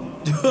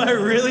 Do I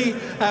really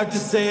have to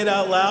say it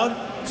out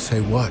loud?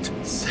 Say what?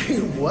 Say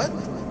what?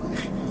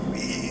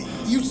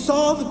 You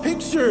saw the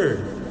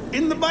picture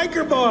in the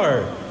biker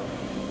bar.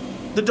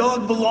 The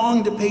dog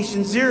belonged to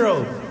patient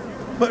zero.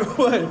 But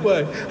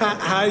what?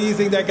 How do you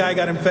think that guy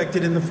got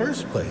infected in the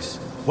first place?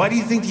 Why do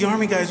you think the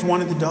army guys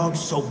wanted the dog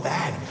so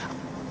bad?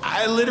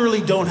 I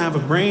literally don't have a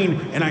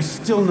brain, and I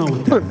still know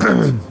what that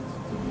means.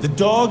 The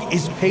dog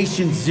is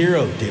patient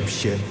zero,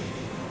 dipshit.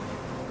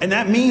 And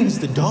that means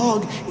the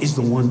dog is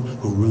the one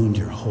who ruined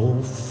your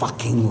whole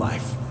fucking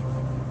life.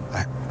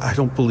 I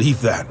don't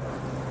believe that.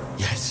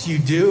 Yes, you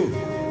do.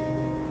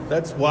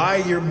 That's why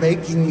you're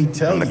making me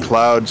tell And you. the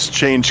clouds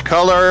change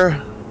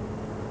color,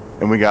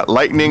 and we got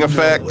lightning You know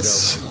what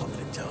effects. else you want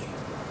me to tell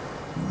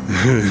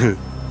you?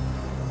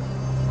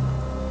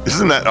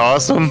 Isn't that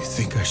awesome? You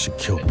think I should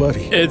kill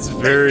Buddy? It's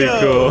very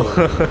Bingo.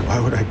 cool. Why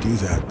would I do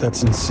that?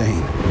 That's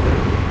insane.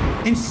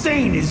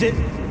 Insane, is it?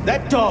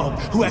 That dog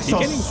who acts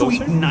all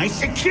sweet and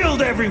nice, it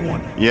killed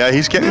everyone. Yeah,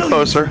 he's getting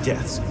Millions closer. of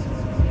deaths.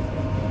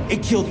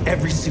 It killed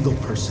every single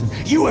person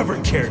you ever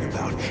cared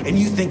about. And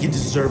you think it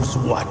deserves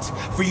what?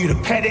 For you to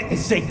pet it and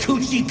say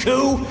coochie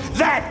coo?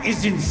 That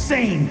is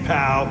insane,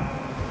 pal.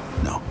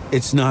 No,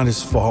 it's not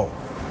his fault.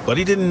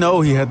 Buddy didn't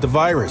know he had the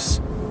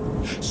virus.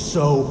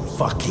 So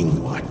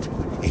fucking what?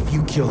 If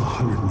you kill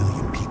 100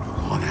 million people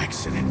on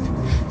accident,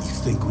 you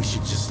think we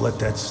should just let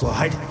that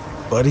slide?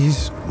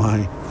 Buddy's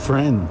my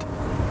friend.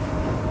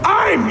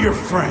 I'm your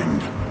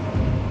friend.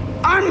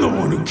 I'm the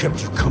one who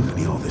kept you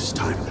company all this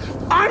time.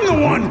 I'm the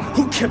one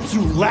who kept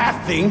you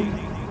laughing.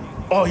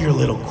 All your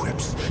little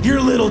quips, your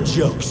little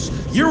jokes,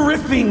 you're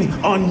riffing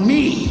on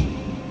me.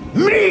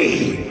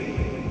 Me!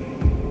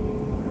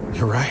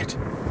 You're right.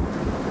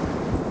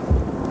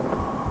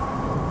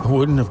 I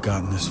wouldn't have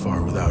gotten this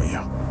far without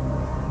you.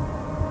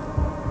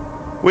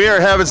 We are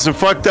having some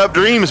fucked up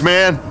dreams,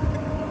 man.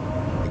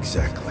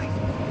 Exactly.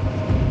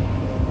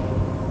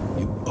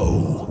 You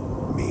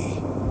owe me.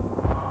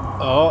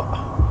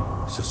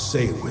 Oh, So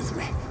say it with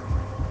me.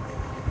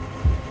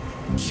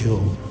 Kill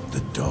the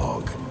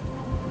dog.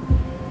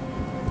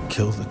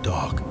 Kill the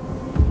dog.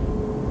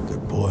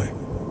 Good boy.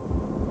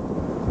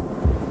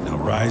 Now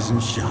rise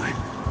and shine.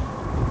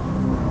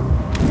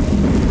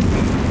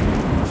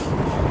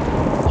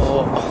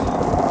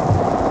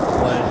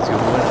 what is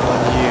going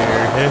on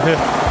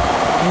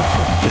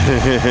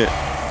here?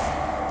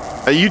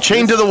 Are you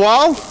chained to the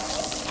wall?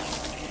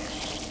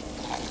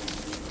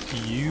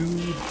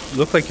 You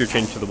look like you're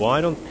chained to the wall.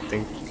 I don't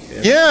think.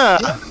 Yeah,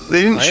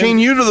 they didn't I chain am-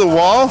 you to the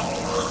wall.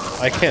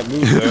 I can't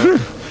move though.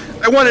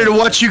 I wanted to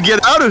watch you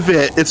get out of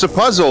it. It's a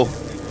puzzle.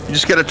 You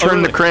just gotta turn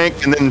really? the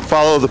crank and then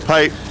follow the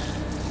pipe.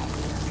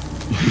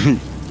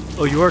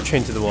 Oh, you are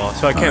chained to the wall,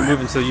 so I can't move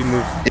until you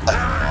move.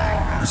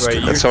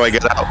 Right, That's how I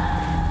get out.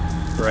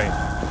 right.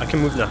 I can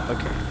move now.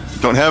 Okay.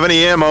 Don't have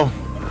any ammo.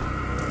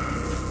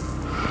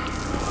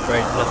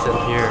 Right, nothing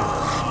here.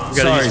 You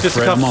gotta Sorry, use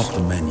Fred, I'm off fisticuffs.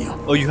 the menu.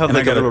 Oh, you have And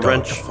like I a got little dog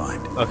wrench. to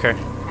find. Okay.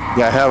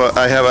 Yeah,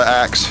 I have an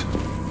axe.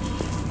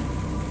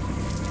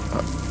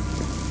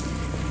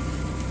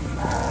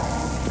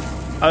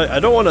 I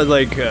don't want to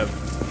like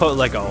put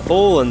like a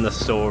hole in the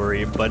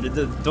story, but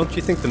don't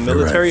you think the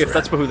military, if Fred.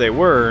 that's who they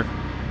were,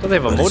 don't they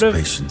have a But it's motive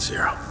patient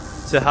zero.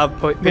 to have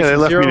patient they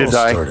left me zero? to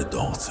die. Started the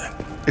whole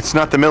thing. It's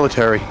not the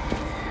military.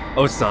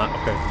 Oh, it's not.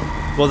 Okay.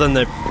 Well, then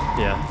they.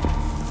 Yeah.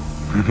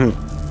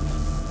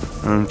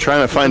 I'm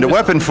trying to find a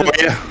weapon for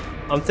you.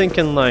 I'm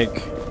thinking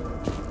like,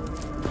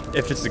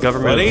 if it's the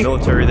government or Buddy? the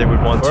military, they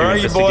would want Where to are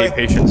you, investigate boy?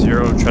 patient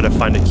zero and try to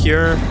find a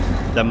cure.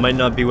 That might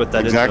not be what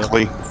that is.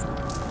 Exactly.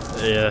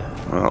 Yeah.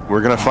 Well,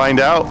 we're gonna find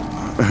out.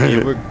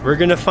 Yeah, we're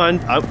gonna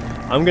find.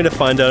 I'm gonna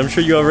find out. I'm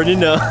sure you already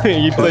know.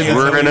 You played this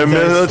We're in a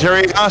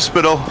military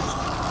hospital.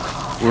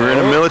 We're in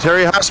a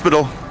military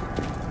hospital.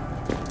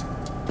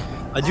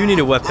 I do need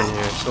a weapon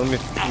here, so let me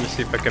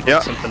see if I can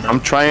pick something up. I'm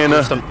trying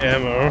to. Some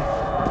ammo.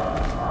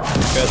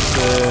 Got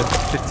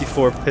the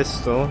 54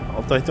 pistol,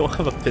 although I don't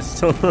have a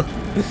pistol.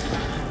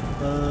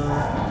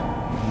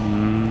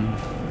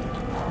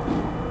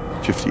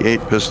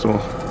 58 pistol.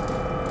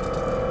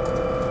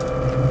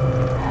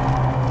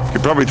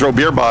 Could probably throw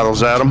beer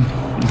bottles at him.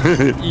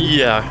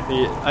 yeah,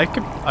 I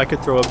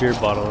could throw a beer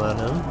bottle at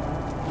him.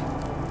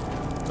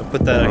 I'll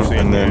put that actually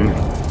in there.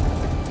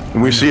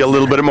 And we see a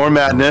little bit more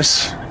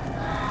madness.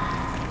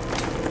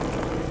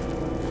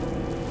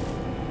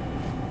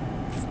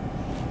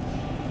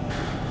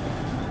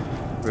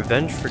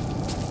 Revenge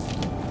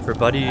for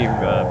Buddy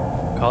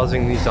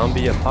causing the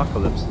zombie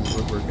apocalypse is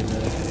what we're gonna.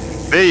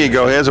 There you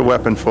go. Here's a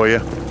weapon for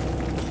you.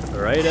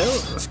 Right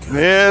out.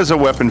 There's a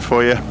weapon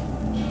for you.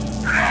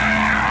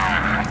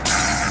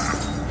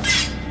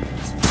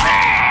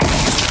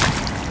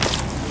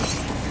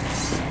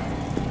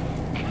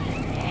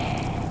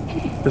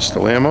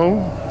 Pistol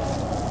ammo.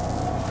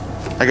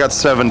 I got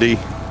 70. You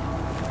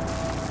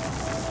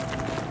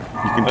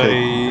can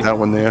take that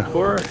one there.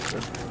 4.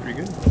 That's pretty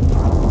good.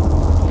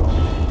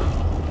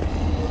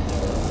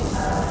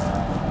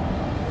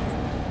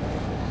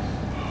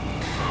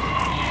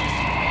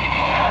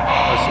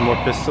 Some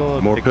more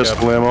pistol. More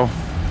pistol ammo.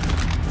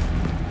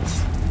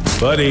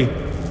 Buddy,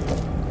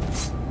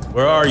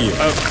 where are you?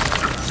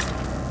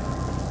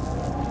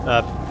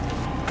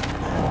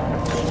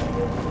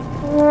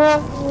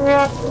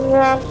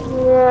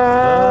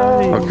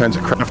 All kinds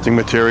of crafting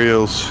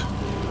materials.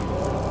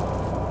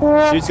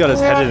 Dude's got his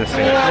head in the sink.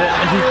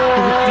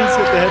 Dude's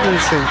got the head in the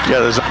sink. Yeah,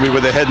 there's me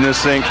with a head in the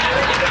sink.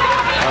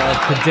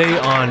 Today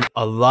on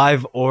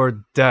Alive or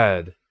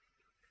Dead.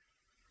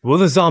 Will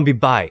the zombie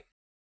bite?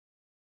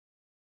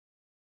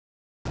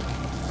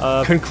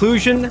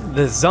 Conclusion,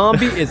 the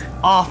zombie is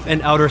off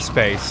in outer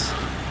space.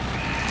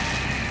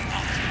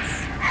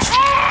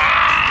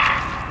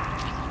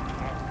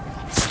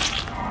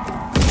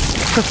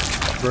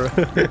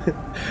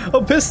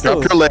 Oh,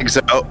 pistols! Drop your legs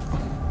out.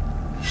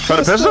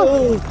 Found a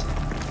pistol?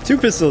 2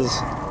 pistols.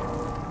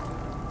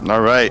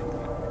 All right.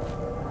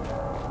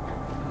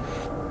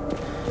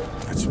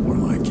 That's more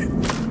like it.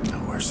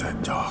 Now, where's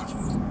that dog?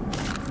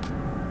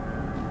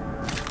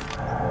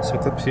 Some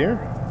clips here.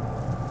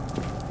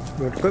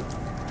 You want a clip?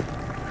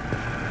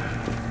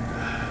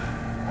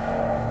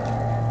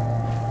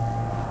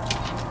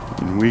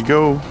 In we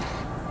go.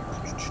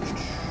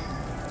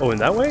 Oh, in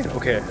that way?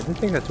 Okay, I didn't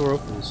think that door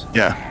opens.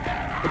 Yeah.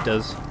 It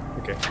does.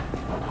 Okay.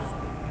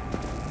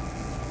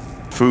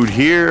 Food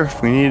here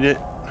if we need it.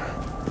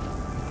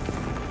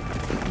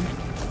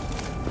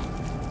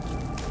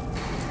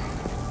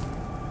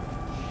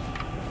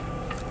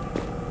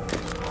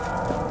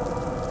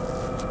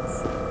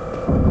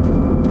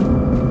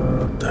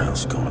 What the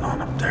hell's going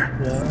on up there?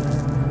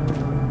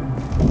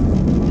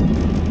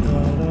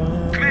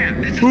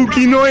 Command, this is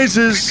Spooky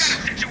noises.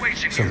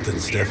 situation.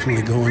 Something's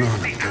definitely going on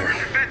up there.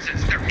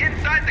 Defenses, they're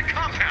inside the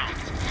compound.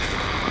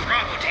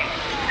 Bravo team,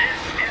 this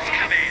is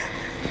command.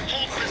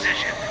 Hold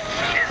position.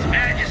 His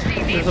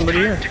Majesty needs somebody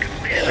time here. to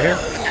complete Right here.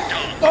 the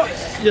dog. Oh,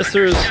 yes,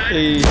 there's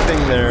a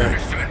thing there.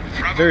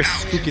 Very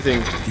spooky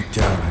thing. Deep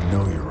down, I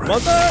know you're right.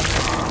 Mother!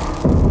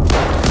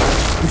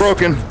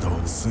 Broken. The whole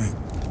thing.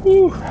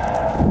 Woo.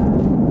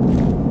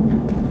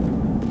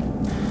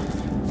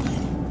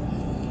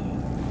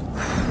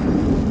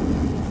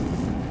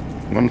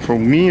 One for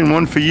me and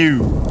one for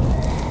you.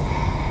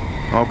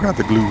 I'll grab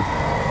the glue.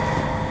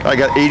 I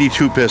got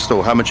 82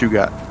 pistol. How much you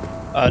got?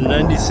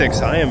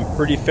 96. I am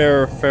pretty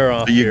fair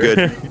off Are you here.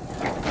 good?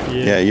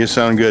 Yeah, you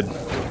sound good.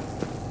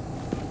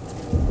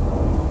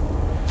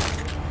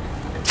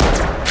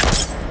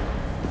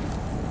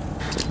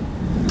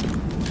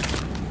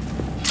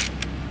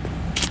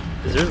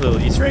 Is there a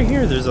little Easter egg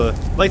here? There's a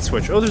light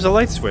switch. Oh, there's a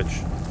light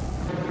switch.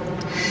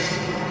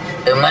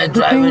 Am I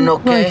driving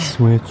okay? Light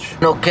switch.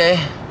 Okay?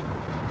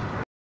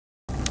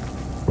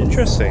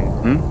 Interesting.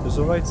 There's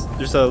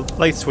a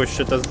light switch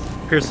that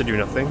appears to do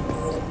nothing.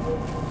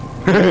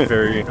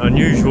 Very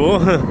unusual.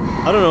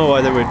 I don't know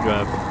why they would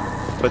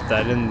put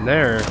that in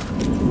there.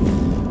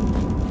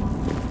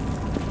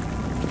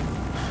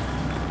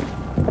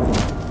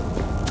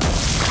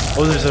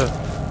 Oh, there's a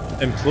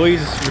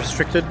employees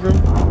restricted room.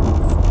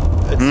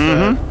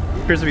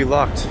 It appears to be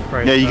locked.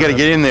 Right. Yeah, you gotta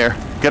get in there.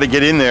 Gotta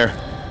get in there.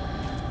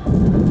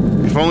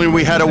 If only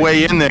we had a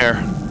way in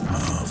there.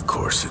 Oh, of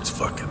course it's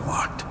fucking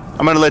locked.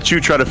 I'm gonna let you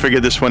try to figure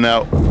this one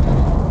out.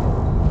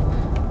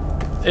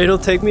 It'll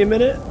take me a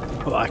minute.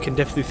 Oh, I can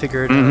definitely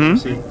figure it out.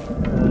 Let's see.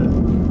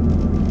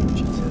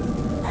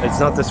 It's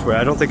not this way.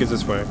 I don't think it's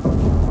this way.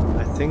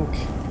 I think.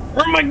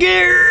 Oh my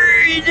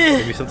god!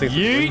 Maybe something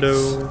through the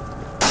window.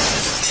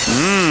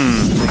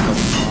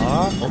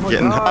 Oh my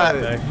god. Hot.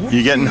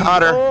 You're getting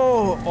hotter.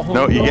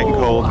 No, you're getting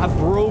cold. I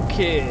broke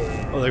it.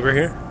 Oh, like right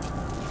here?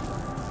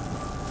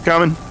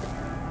 Coming.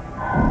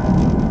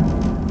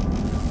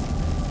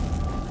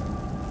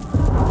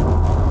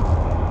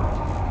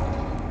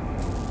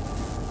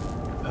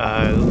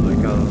 I look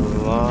like a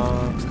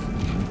lot.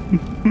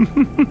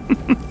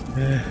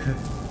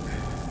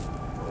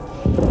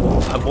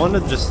 I want to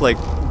just like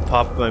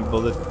pop my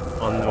bullet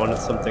on one of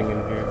something in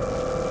here.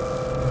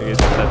 Is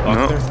that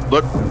box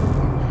there?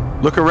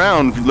 Look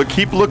around. Look.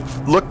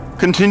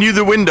 Continue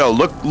the window.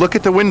 Look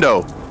at the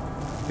window.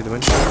 See the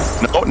window?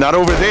 No, not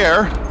over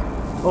there.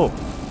 Oh,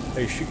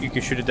 you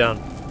can shoot it down.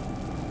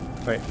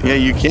 Right. Yeah,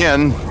 you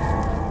can.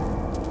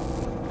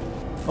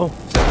 Oh,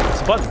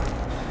 it's a button.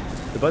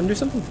 The button do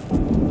something?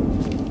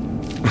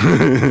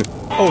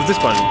 Oh, this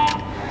button.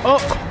 Oh.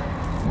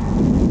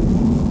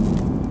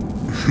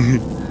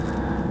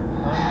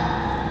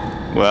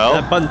 Well,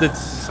 that button did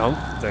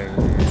something.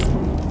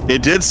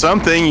 It did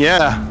something,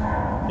 yeah.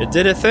 It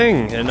did a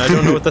thing, and I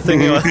don't know what the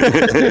thing was.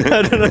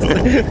 I don't know.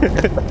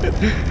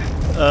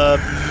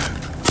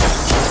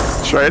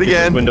 Try it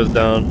again. Windows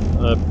down.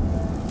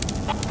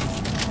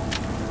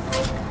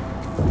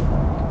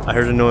 I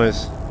heard a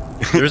noise.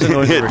 There's a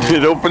noise over here.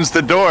 It opens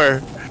the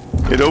door.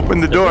 It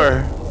opened the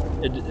door.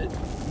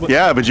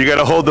 Yeah, but you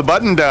gotta hold the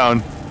button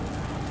down.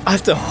 I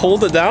have to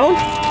hold it down?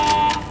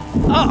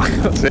 Oh.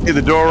 Say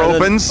the door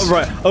opens.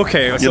 Right,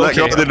 okay. You let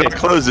go, the door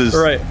closes.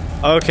 Right.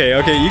 Okay,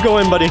 you go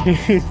in, buddy.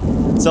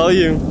 It's all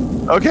you.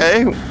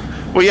 Okay.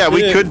 Well, yeah,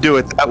 we could do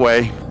it that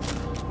way.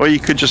 Or you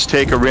could just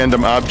take a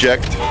random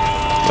object,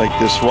 like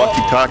this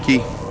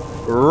walkie-talkie.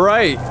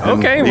 Right.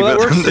 Okay, well that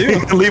works too.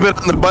 Leave it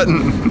on the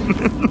button.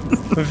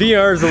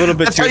 VR is a little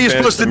bit That's how you're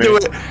supposed to do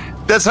it.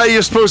 That's how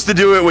you're supposed to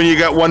do it when you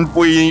got one.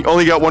 When you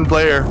only got one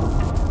player.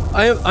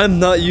 I'm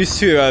not used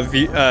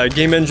to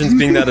game engines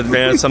being that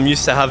advanced. I'm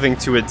used to having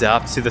to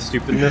adapt to the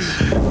stupidness.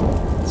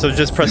 So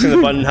just pressing the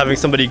button and having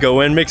somebody go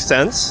in makes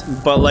sense.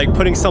 But like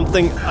putting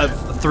something, a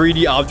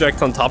 3D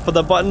object on top of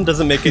the button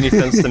doesn't make any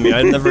sense to me.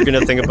 I'm never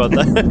gonna think about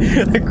that.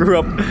 I grew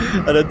up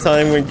at a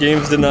time when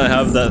games did not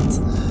have that.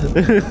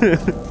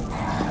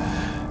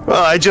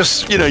 Well, I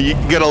just, you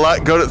get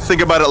go to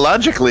think about it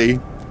logically.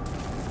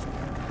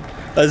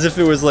 As if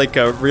it was like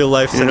a real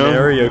life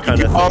scenario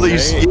kind of thing. All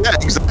these, right? Yeah,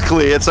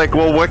 exactly. It's like,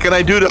 well, what can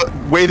I do to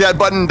weigh that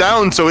button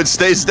down so it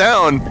stays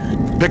down?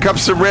 Pick up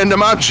some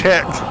random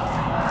object.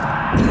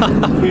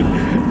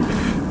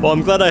 Well,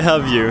 I'm glad I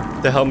have you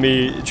to help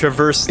me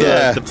traverse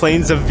the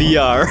plains of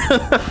VR.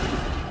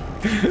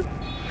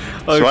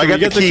 So I got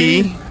the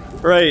key.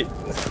 Right.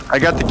 I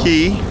got the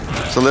key.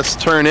 So let's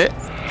turn it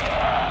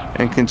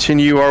and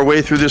continue our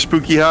way through the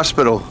spooky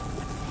hospital.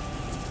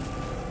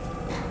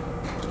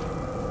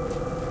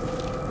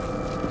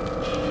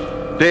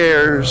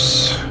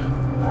 Stairs.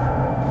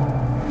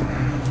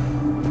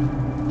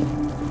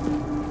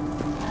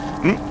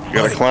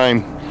 Gotta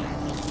climb.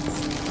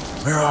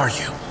 Where are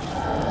you?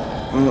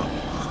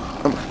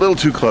 I'm a little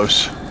too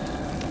close.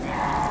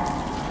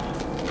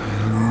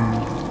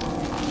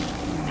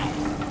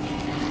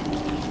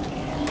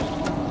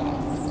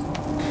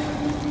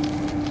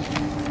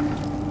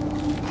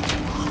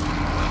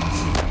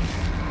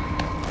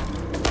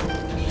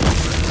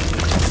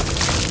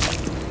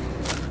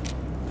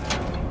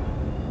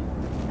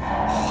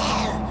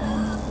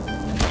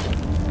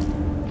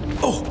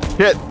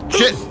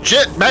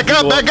 Shit! Back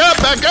up!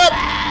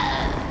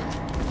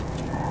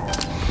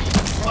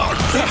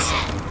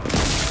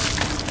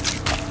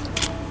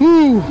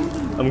 Woo!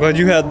 I'm glad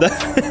you had that.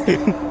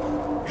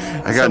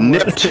 I got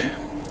nipped.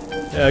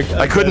 Yeah,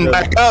 I couldn't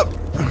back up.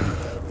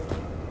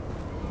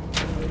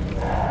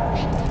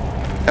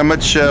 How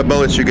much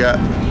bullets you got?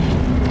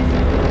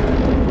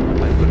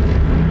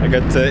 I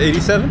got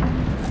 87. No,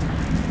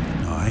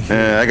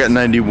 I got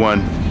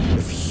 91.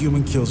 If a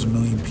human kills 1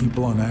 million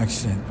people on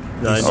accident,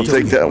 I'll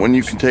take that one.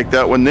 You can take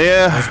that one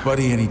there. is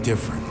Buddy any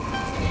different?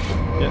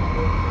 Yeah.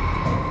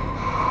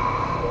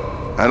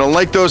 I don't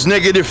like those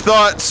negative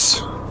thoughts.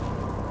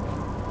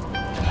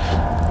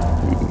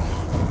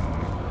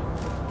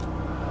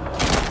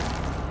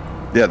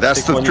 Yeah,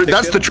 that's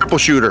the triple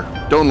shooter.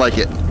 Don't like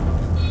it.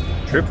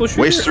 Triple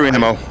shooter? Waste 3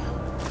 ammo.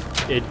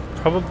 It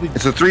probably.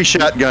 It's a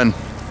 3-shot gun.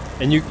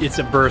 And it's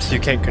a burst.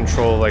 You can't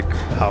control like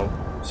how.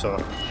 So.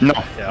 No.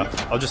 Yeah.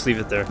 I'll just leave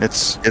it there.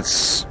 It's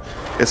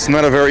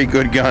not a very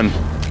good gun.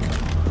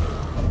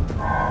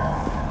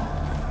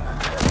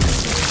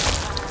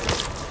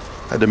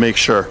 Had to make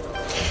sure.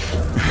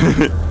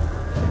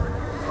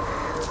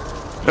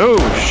 Oh,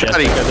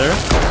 shotty.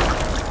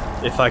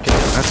 If I can.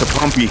 That's a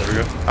pumpy.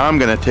 I'm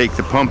gonna take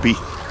the pumpy.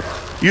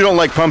 You don't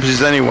like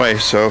pumpies anyway,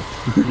 so.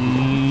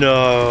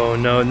 No,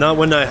 not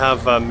when I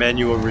have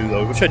manual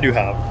reload, which I do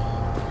have.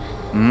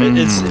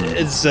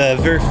 It's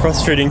very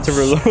frustrating to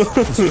reload.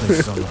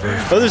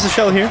 Oh, there's a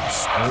shell here.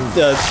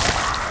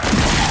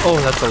 Oh,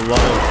 that's a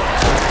lot of.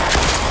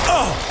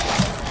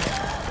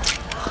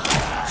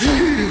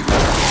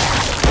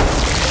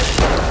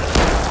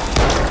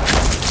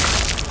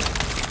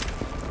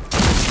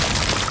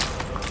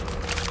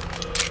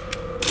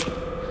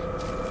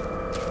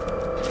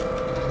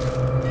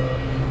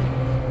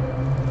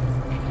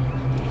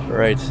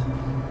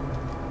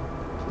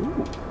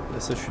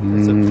 That's a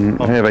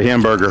I have a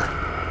hamburger.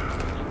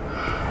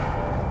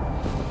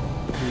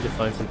 Need to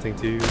find something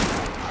too.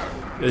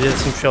 There's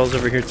some shells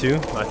over here too.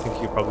 I think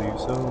you could probably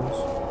use those.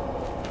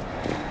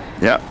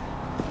 Yeah.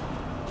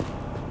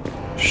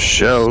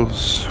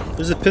 Shells.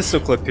 There's a pistol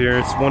clip here.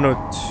 It's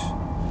 102.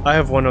 I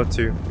have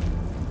 102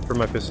 for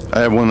my pistol.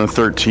 I have one of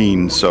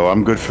 13, so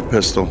I'm good for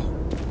pistol.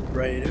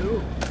 Right.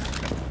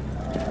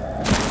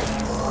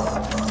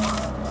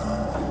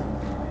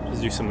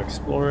 Just do some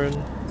exploring.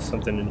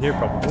 Something in here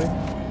probably.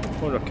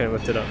 Oh, okay,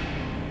 lift it up.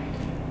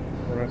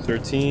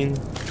 113.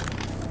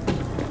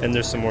 And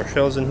there's some more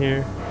shells in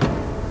here.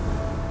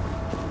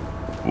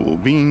 Cool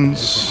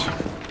beans.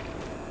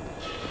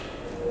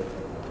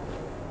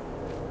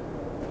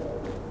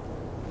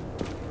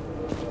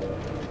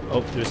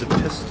 Oh, there's a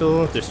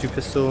pistol. There's 2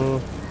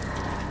 pistols.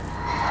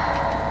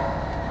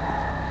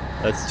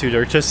 That's 2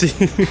 dark chesty.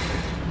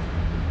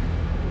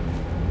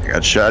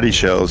 Got shoddy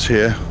shells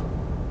here.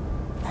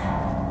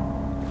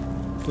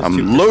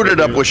 I'm loaded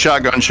up with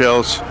shotgun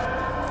shells.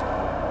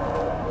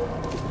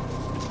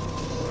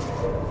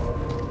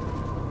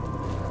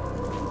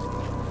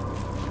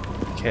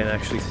 Can't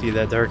actually see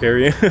that dark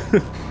area.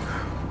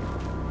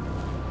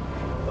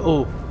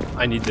 Oh,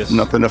 I need this.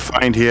 Nothing to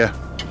find here.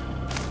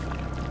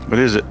 What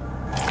is it?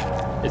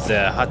 It's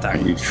a hot dog.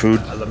 I need food.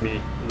 I love me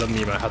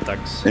my hot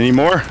dogs. Any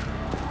more?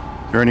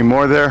 Is there any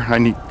more there?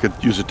 I could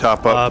use a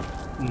top up.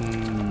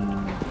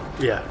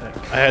 Yeah,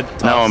 I had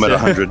tops. Now I'm at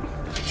 100.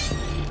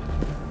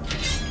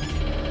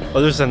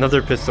 Oh, there's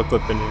another pistol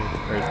clip in here.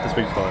 Or that's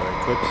what you call it,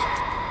 right? Clips.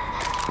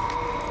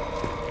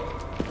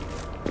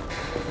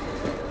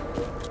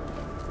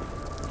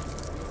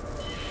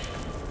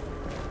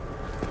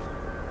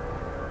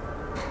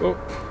 Oh,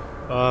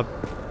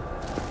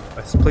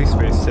 my play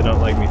space did not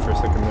like me for a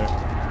second there.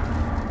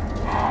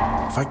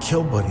 If I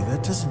kill Buddy,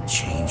 that doesn't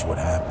change what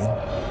happened.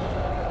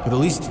 But at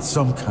least it's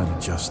some kind of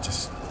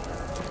justice.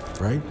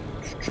 Right?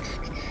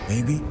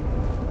 Maybe?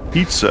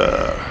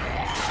 Pizza.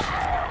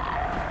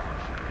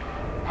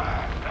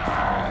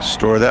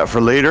 Store that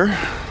for later.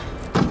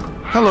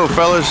 Hello,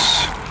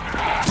 fellas.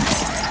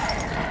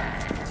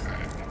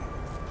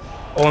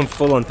 Oh, I'm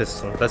full on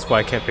pistol. That's why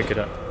I can't pick it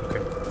up.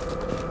 Okay.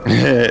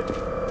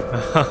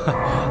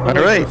 All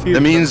right.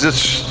 That means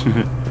it's.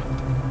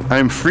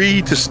 I'm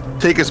free to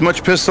take as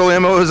much pistol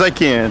ammo as I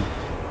can.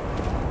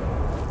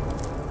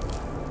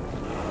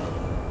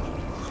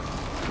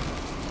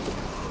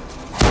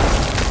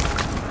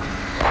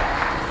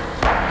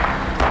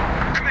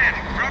 Command,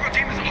 Bravo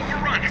team is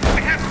overrun.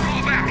 We have to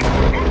roll back.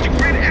 Move to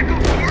Grid Echo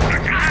 4.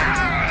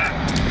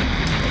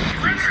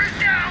 Perimeter is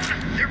down.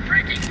 They're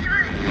breaking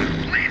through.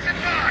 Please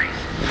advise.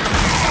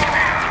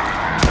 Command,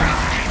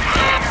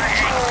 Bravo team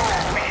is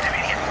overrun. We need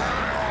immediate.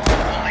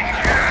 Holy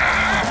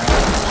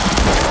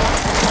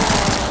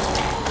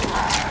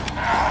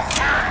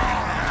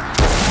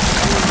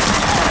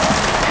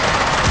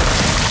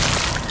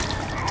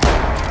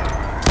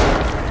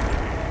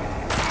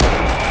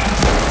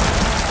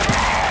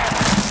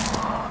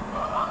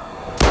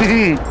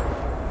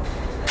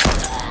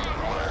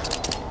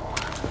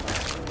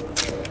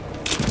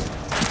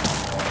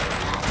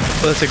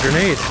Oh, that's a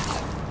grenade.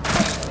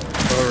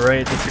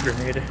 Alright, that's a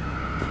grenade.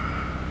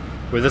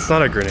 Wait, that's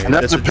not a grenade. And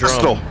that's a drum.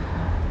 pistol.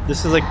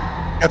 This is like...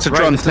 That's a right,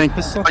 drum this is thing.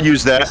 pistol? I'll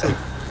use that.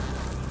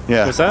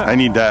 Yeah, What's that? I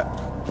need that.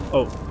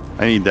 Oh,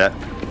 I need that.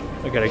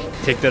 I gotta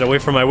take that away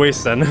from my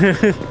waist then.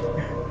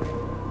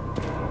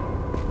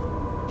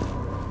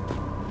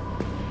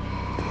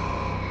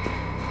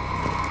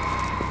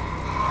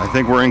 I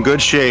think we're in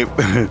good shape.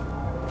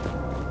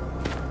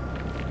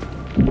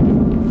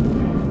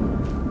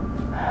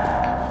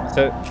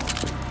 So,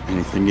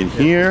 Anything in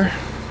here?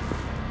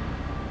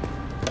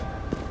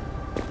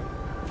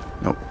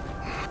 Nope.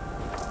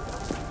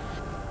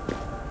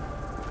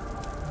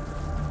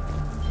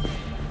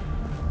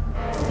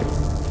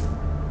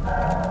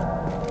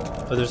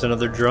 oh, there's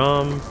another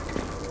drum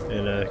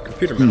and a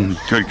computer mouse.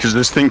 Good, because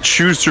this thing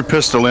chews through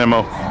pistol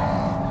ammo.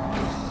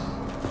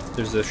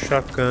 There's a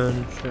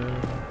shotgun shell.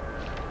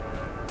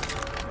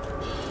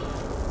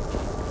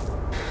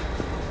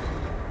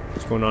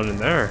 What's going on in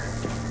there?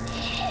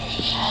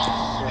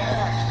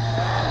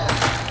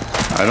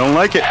 I don't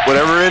like it.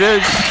 Whatever it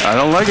is, I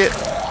don't like it.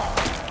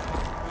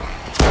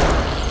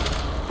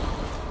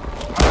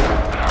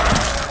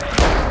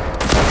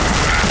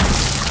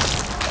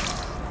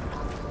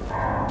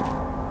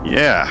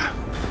 Yeah.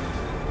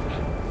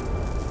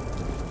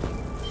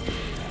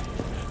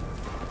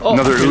 Oh,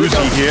 Another here we go.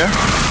 Uzi here.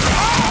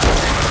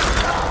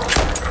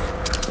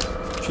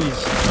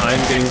 Jeez, I'm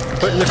getting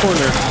put in the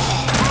corner.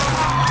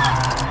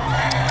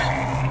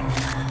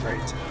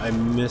 Right, I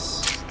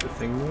missed the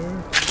thing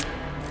there.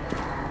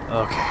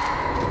 Okay.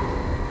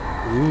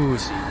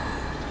 Uzi.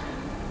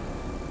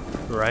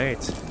 Right.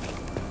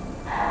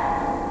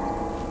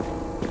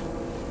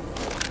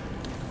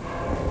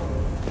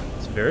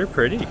 It's very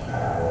pretty.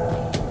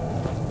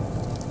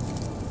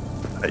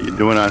 How you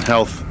doing on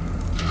health?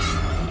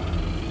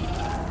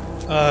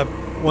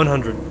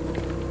 100.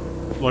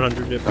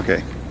 100, yep.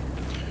 Okay.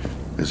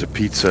 There's a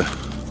pizza.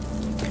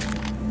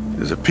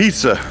 There's a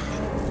pizza.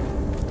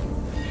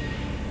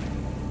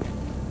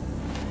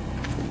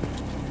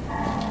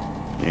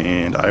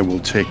 And I will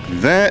take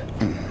that.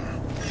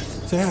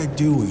 Say I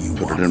do what you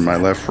Put want. it in my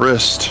left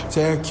wrist.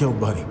 Say I killed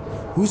Buddy.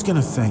 Who's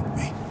gonna thank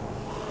me?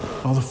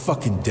 All the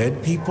fucking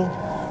dead people?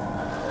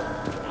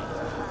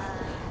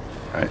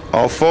 Alright,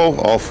 all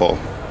full, all full.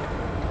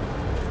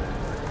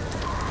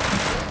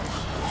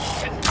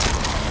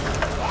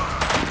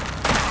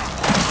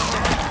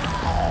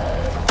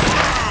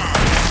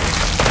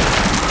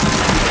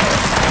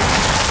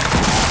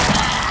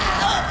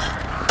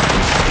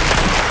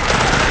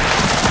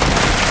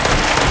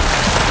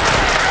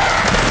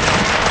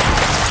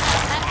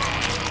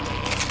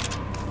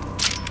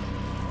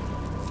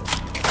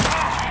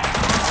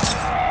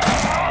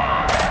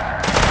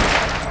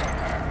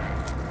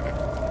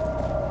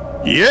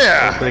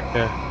 Yeah! Like,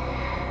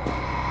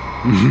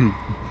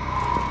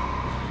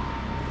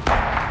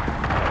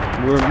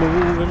 we're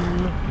moving.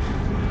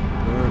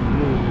 We're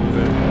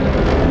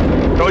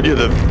moving. Told you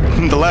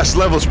the last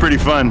level's pretty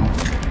fun.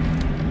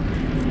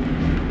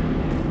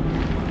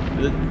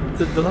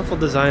 The level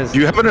design is. Do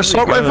you have an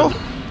assault rifle?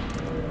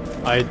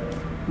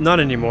 Not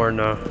anymore.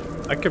 No,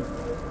 I could.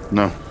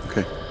 No.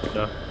 Okay.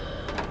 No.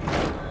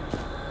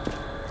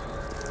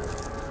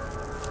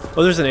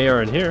 Oh, there's an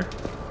AR in here.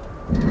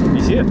 You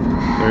see it?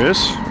 There is.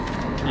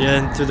 Yeah,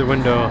 and through the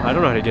window. I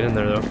don't know how to get in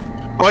there though.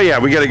 Oh yeah,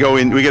 we gotta go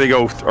in. We gotta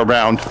go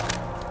around.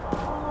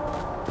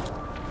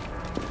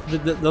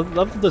 The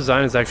level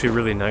design is actually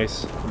really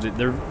nice.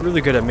 They're really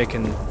good at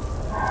making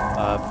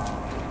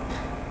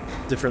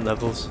different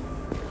levels.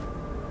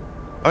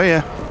 Oh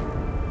yeah.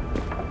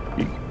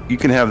 You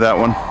can have that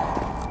one.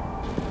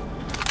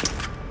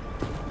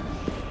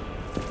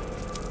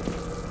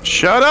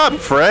 Shut up,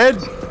 Fred.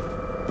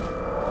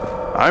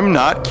 I'm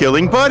not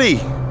killing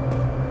Buddy.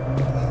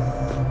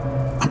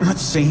 I'm not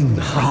saying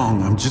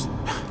wrong.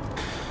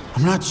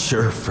 I'm not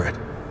sure, Fred.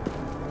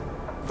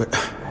 But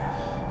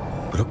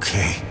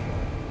okay.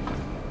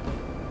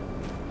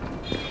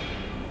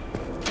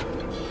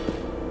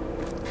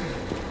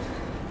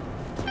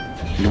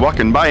 You're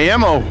walking by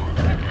ammo.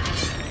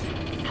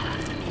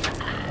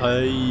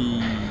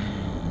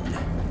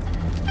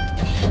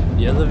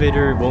 The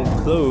elevator won't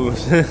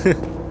close.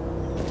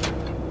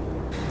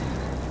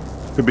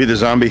 Could be the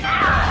zombie.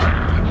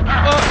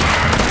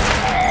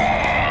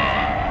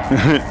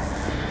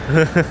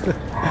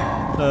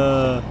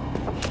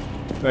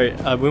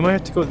 Right, we might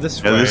have to go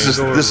this way. Yeah,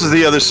 this is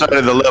the other side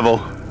of the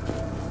level.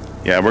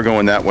 Yeah, we're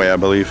going that way, I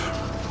believe.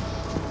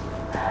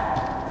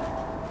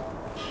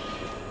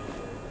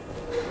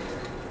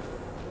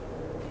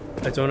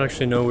 I don't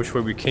actually know which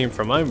way we came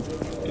from. I'm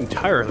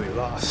entirely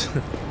lost.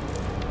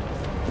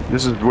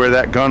 This is where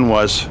that gun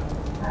was.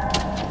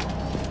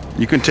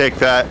 You can take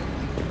that.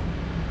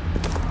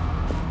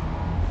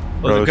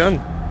 Oh, the Rose. gun.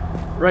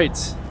 Right.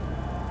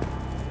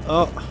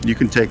 Oh. You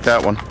can take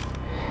that one.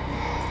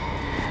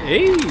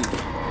 Hey.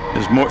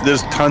 There's more.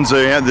 There's tons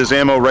of. There's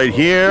ammo right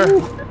here.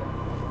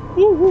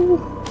 Woo-hoo.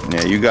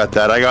 Yeah, you got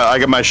that. I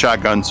got my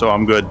shotgun, so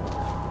I'm good.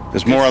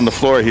 There's more on the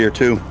floor here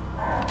too.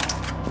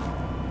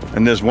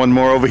 And there's one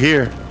more over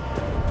here.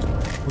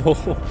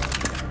 Whoa.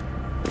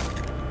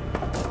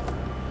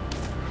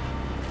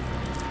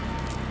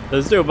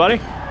 Let's do it, buddy.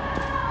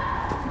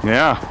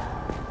 Yeah.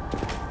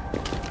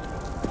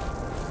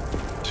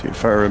 See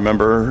if I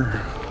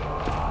remember.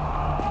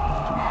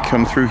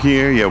 Come through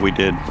here? Yeah, we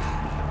did.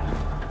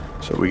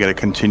 So we got to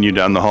continue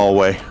down the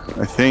hallway,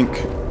 I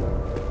think.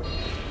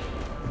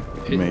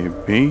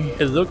 Maybe.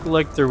 It looked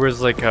like there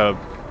was like a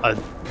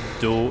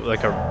door,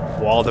 like a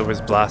wall that was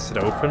blasted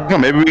open. No,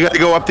 maybe we got to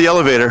go up the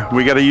elevator.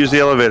 We got to use the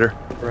elevator.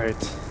 Right.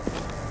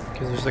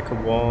 Because there's like a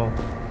wall.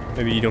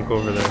 Maybe you don't go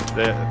over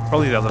there.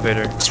 Probably the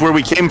elevator. That's where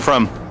we came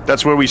from.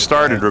 That's where we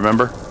started,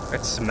 remember? I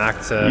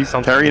smacked You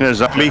something. carrying a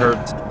zombie?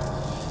 Hurt.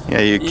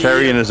 Yeah, you're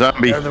carrying a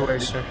zombie. Get out of the way,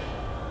 sir.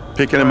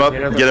 Picking him up,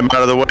 get him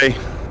out of the way.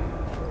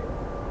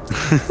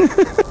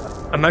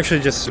 I'm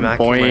actually just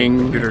smacking Boing.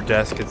 my computer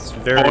desk. It's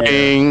very.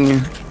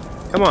 Boing.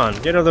 Come on,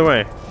 get out of the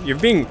way. You're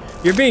being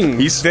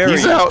He's very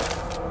out.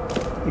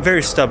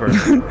 very stubborn.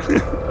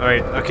 All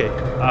right, okay.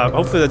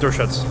 Hopefully that door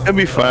shuts. He'll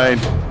be fine.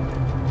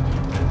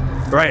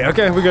 Right,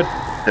 okay, we're good.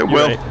 It You're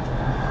will.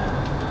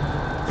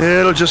 right.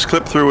 It'll just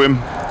clip through him.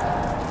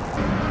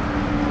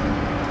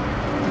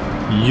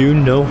 You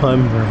know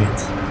I'm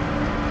right.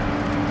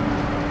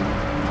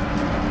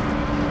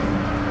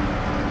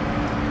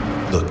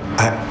 Look,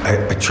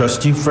 I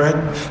trust you, Fred.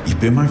 You've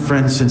been my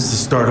friend since the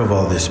start of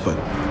all this, but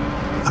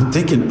I'm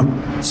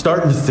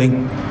starting to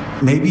think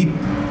maybe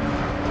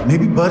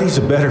Buddy's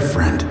a better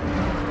friend.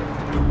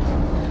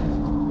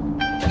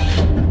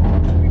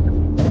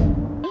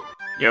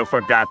 You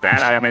forgot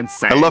that? I am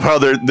insane. I love how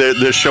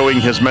they're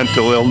showing his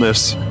mental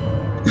illness.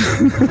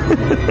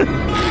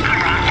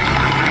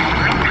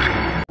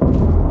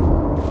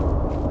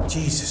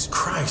 Jesus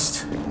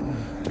Christ.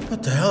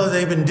 What the hell have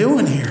they been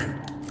doing here?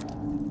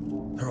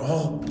 They're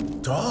all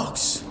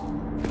dogs.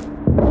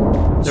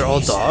 They're all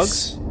Jesus.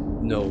 dogs?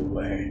 No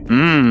way.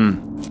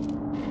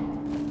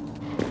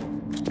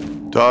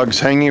 Dogs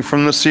hanging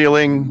from the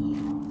ceiling.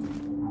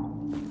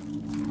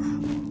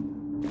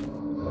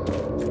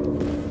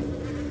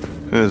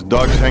 There's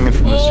dogs hanging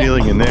from the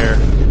ceiling in there.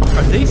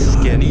 Are they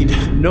skinny?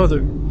 No, they're...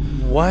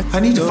 What? I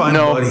need to find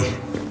No. Buddy.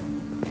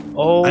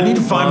 Oh, I need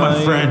to find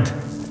my friend.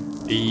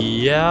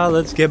 Yeah,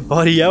 let's get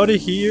Buddy out of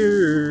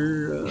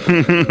here.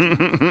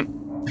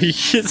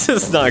 This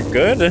is not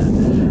good.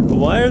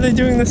 Why are they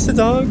doing this to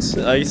dogs?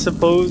 I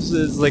suppose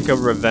it's like a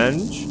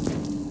revenge.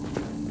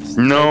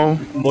 No.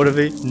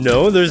 Motivate?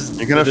 No, there's...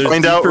 You're gonna there's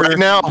find out deeper- right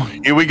now.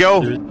 Here we go.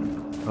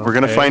 We're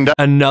gonna find out.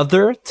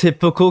 Another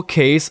typical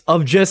case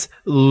of just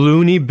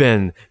loony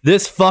bin.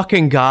 This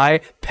fucking guy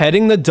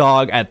petting the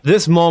dog at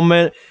this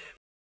moment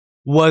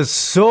was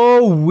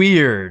so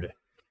weird.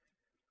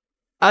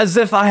 As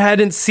if I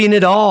hadn't seen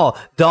it all.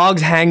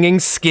 Dogs hanging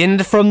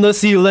skinned from the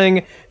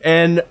ceiling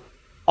and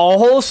a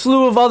whole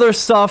slew of other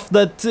stuff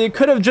that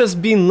could have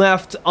just been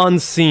left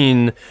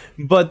unseen,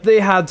 but they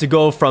had to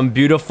go from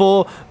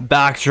beautiful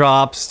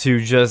backdrops to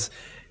just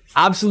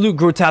absolute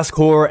grotesque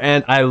horror,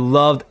 and I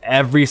loved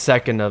every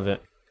second of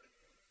it.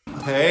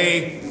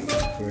 Hey.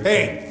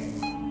 Hey.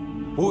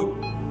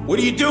 What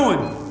are you doing?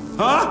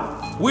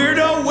 Huh?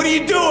 Weirdo, what are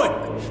you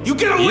doing? You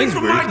get away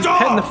from my Petting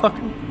the dog!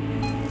 fucking...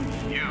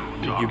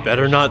 You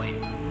better not...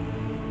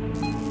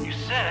 You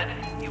said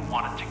you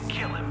wanted to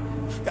kill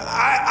him.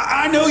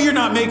 I know you're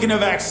not making a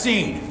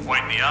vaccine.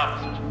 Quite the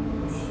opposite.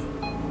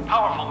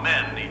 Powerful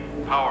men need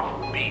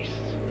powerful beasts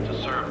to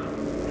serve them.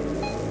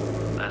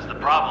 That's the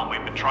problem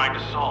we've been trying to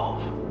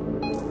solve.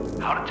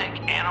 How to take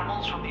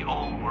animals from the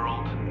old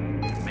world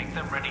and make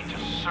them ready to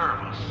serve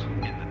us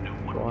in the new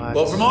one.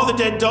 Well, from all the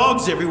dead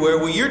dogs everywhere,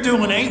 what you're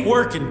doing ain't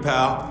working,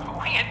 pal.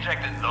 We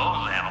injected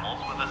those animals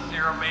with a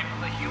serum made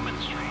from the human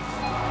strain.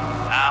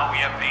 Now we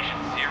have patient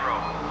zero,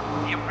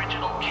 the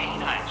original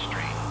canine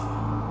strain.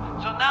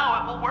 So now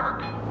it will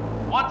work,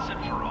 once and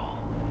for all.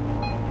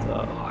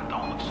 Oh,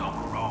 don't look so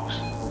morose.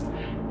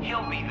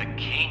 He'll be the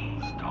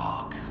king's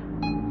dog.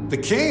 The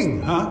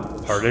king, huh?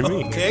 Pardon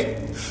me.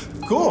 Okay,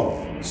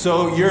 cool.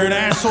 So you're an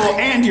asshole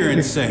and you're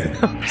insane.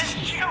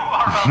 You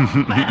are a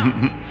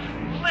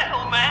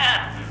little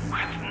man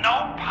with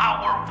no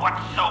power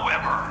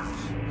whatsoever.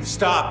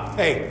 Stop.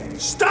 Hey,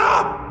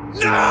 stop!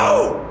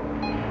 No!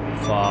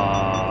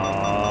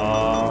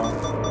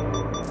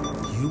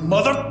 You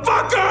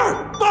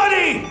motherfucker!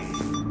 Buddy!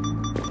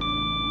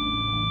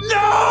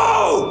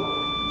 No!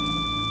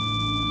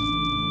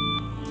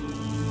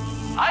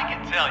 I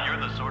can tell you're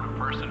the sort of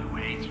person who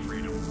hates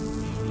freedom.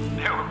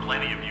 There were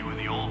plenty of you in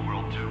the old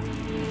world too,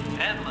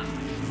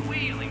 endlessly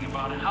squealing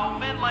about how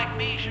men like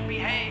me should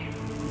behave.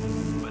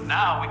 But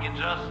now we can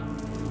just,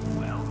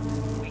 well,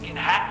 we can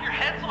hack your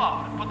heads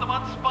off and put them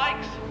on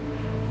spikes.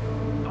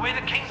 The way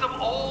the kings of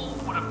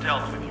old would have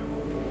dealt with you.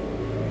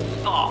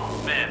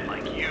 Soft men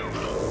like you.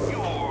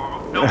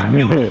 You're no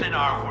use in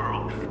our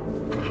world.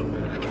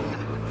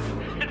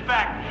 In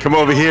fact, Come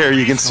over here.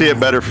 You can see it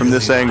better from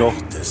this angle.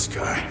 This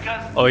guy.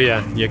 because Oh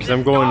yeah, because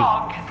I'm going...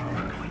 dog is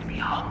going to be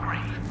hungry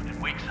when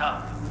it wakes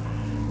up.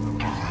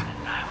 And I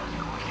was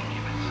going to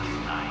give it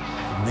some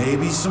nice.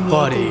 Maybe some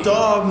Buddy. local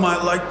dog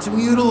might like to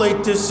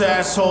mutilate this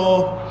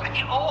asshole.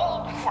 The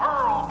old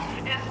world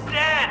is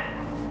dead.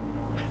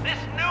 This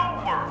new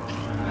world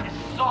is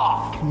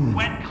soft,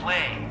 wet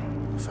clay.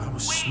 If I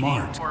was Waiting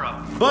smart. for a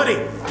Buddy,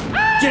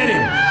 get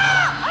him!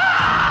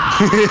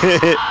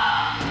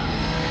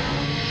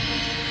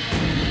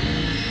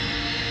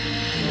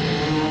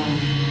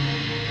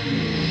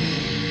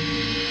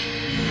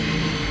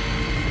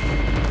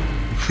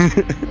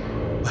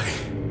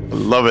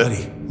 Love it.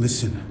 Buddy,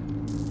 listen.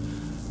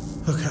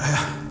 Look,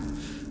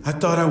 I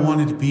thought I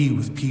wanted to be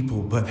with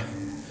people, but I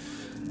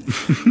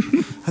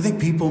think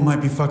people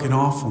might be fucking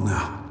awful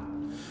now.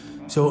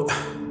 So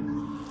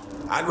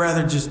I'd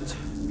rather just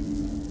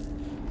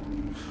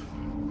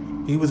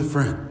be with a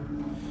friend.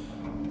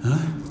 Huh?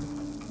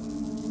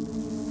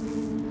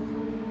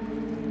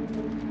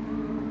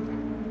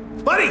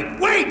 Buddy,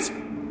 wait!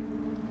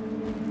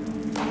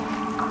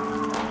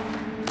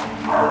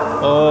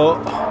 Oh...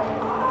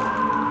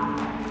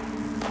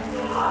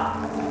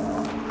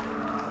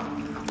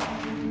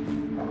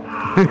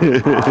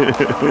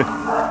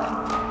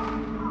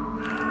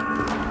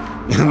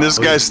 And this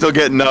guy's still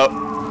getting up.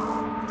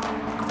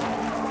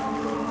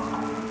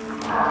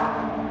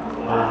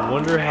 I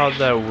wonder how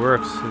that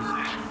works.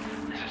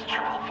 This is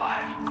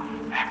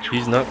 555. Actual.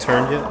 He's not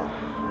turned yet?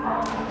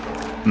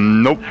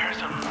 Nope. There's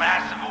a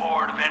massive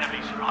horde of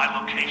enemies in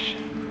my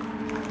location.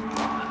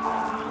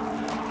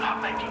 I'm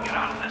not making it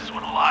out of this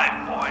one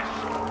alive, boys.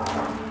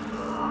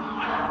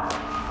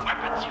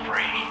 Weapons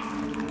free.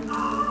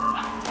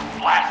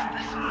 Blast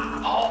this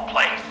whole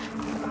place.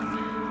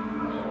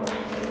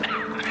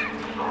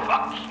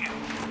 Fuck you,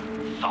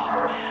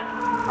 soft man.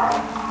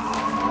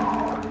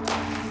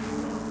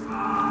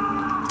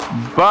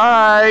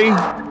 Bye.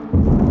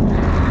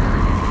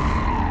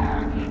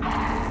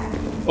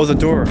 Oh, the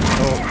door.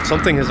 Oh,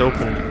 something has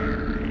opened.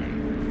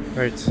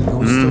 Right.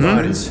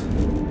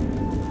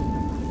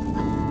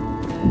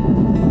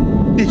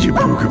 You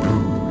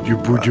boogaboo. You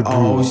I'll boogaboo.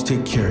 always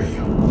take care of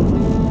you.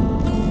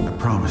 I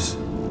promise.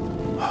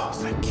 Oh,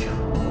 thank you.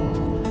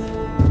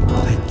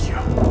 Thank you.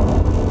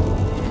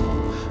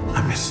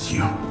 I missed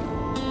you.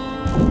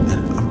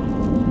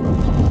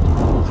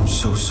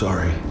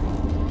 sorry.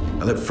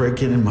 I let Fred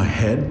get in my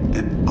head,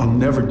 and I'll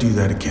never do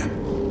that again.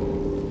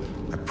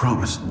 I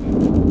promise.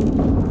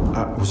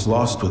 I was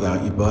lost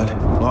without you, bud.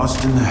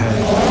 Lost in the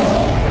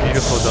head.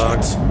 Beautiful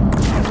dogs.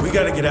 We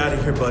gotta get out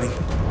of here, buddy.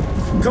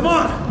 Come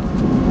on!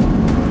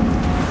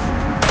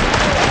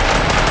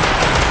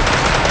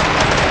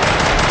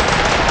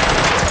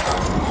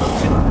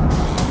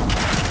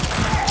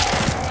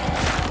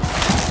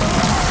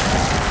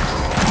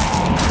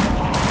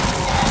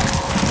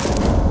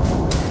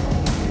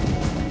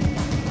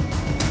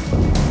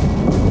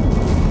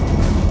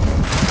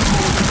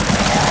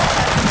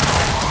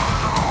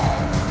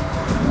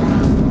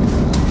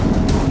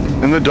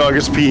 And the dog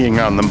is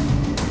peeing on them.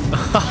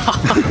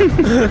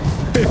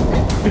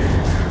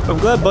 I'm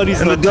glad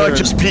Buddy's And the not dog there.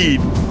 just peed.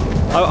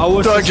 I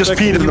was The dog just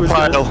suspecting peed in he the was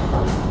pile.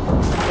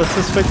 I was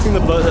suspecting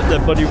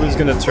that Buddy was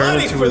gonna turn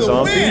Buddy into for a the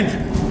zombie. win!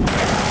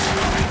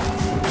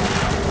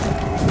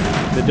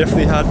 They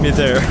definitely had me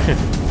there.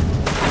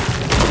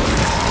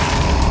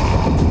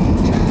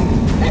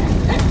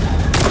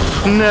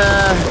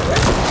 Nah.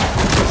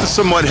 It's a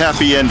somewhat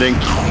happy ending.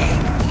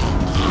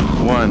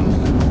 1.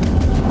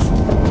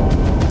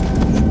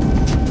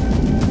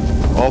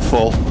 All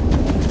full.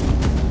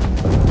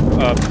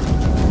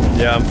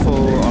 Yeah, I'm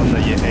full on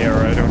the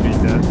AR. I don't need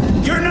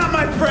that. You're not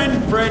my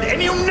friend, Fred,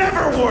 and you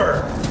never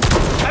were!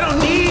 I don't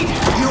need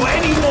you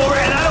anymore,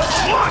 and I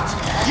don't want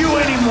you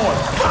anymore!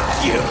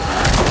 Fuck you!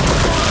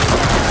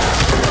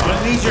 I'm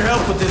gonna need your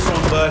help with this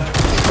one, bud.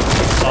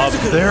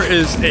 There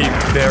is a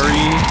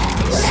very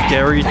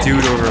scary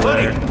dude over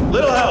Buddy, there.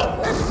 little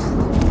help.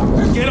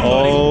 Get him,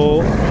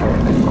 Oh,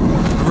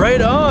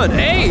 right on.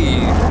 Hey,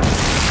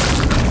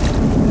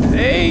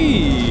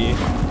 hey,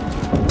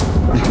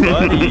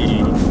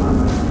 buddy.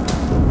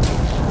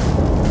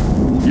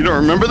 You don't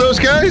remember those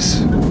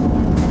guys?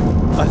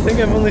 I think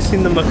I've only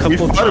seen them a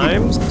couple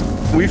times.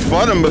 We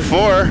fought him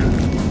before.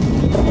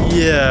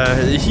 Yeah,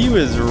 he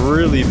was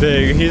really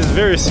big. He's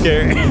very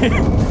scary.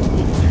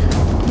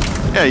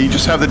 Yeah, you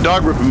just have the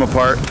dog rip him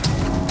apart.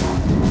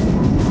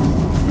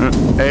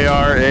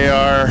 AR,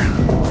 AR.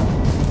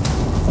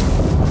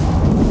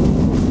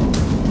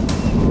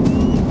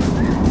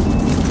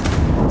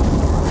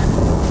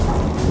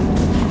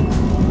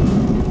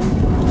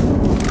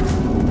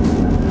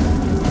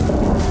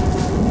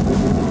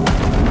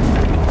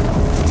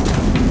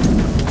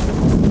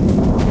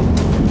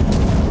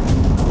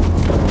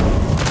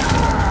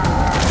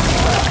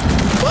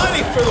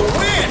 Buddy for the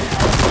win!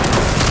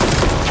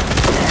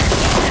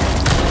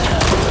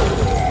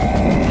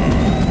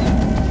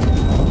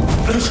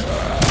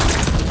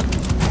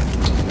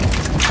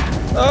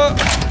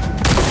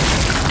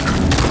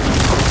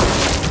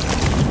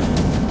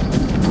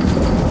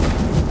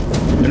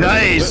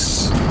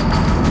 Nice!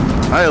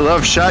 I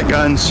love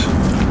shotguns.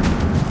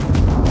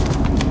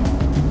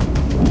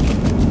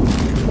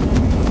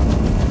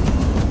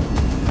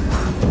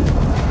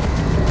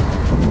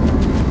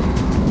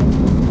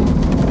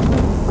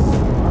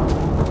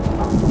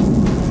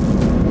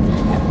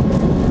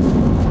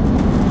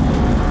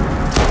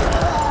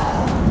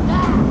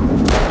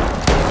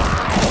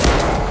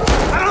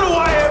 I don't know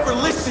why I ever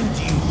listened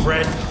to you,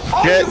 Fred.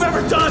 All you've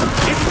ever done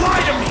is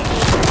lie to me.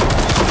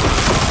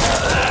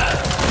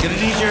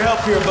 Gonna need your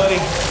help here, buddy.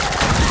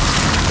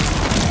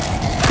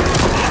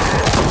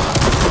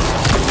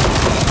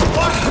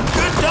 What a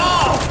good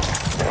dog!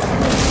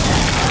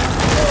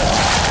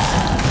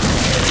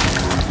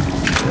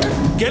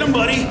 Get him,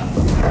 buddy.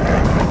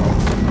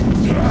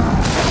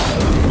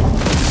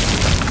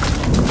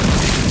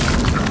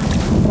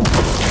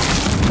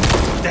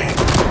 Dang.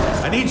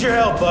 I need your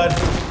help, bud.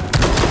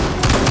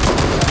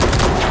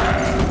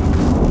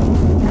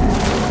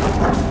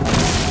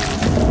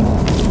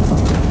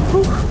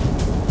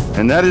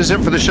 And that is it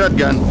for the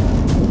shotgun.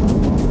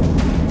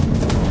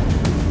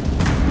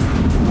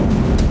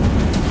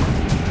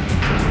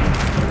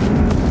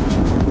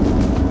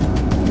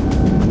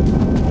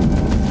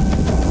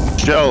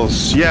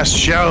 Shells, yes,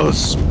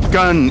 shells.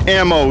 Gun,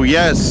 ammo,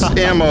 yes,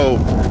 ammo.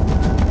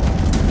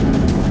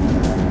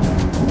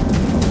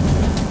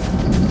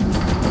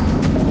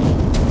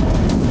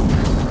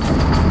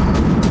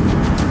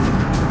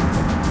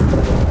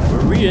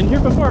 Were we in here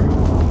before?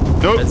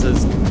 Nope. It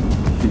says,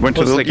 Went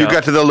to looks the, like you a-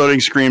 got to the loading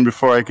screen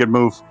before I could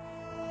move.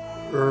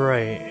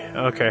 right.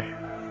 Okay.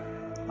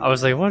 I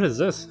was like, what is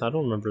this? I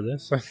don't remember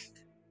this.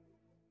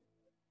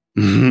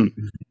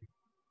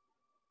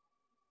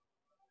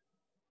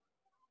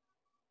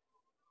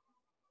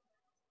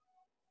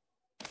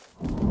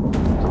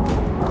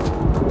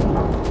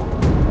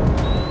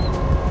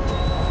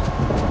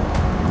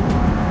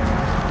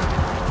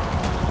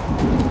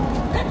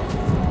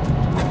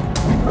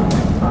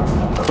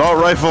 Assault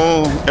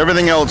rifle,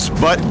 everything else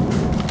but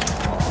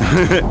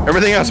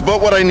everything else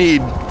but what I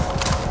need.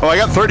 Oh, I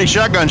got 30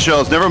 shotgun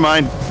shells. Never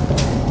mind.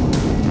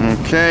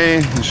 Okay,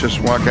 let's just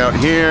walk out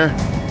here.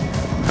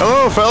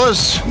 Hello,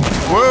 fellas.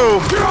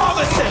 Whoa. You're all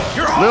the same.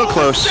 You're all Little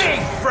close. the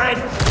same, Fred.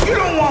 You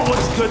don't want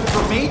what's good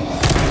for me.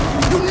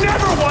 You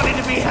never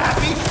wanted to be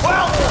happy.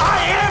 Well,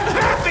 I am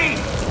happy.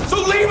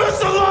 So leave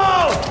us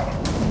alone.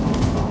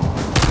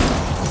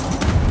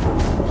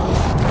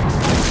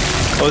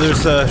 Oh,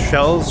 there's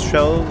shells.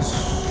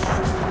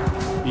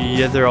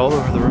 Yeah, they're all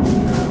over the room.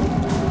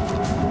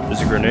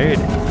 There's a grenade.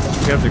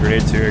 We have the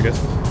grenade too, I guess.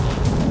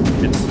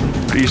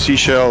 Do you see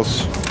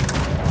shells?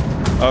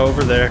 Oh,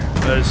 over there.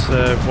 There's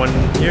one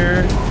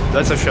here.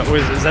 That's a shell.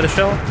 Wait, is that a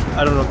shell?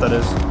 I don't know what that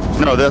is.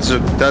 No, that's a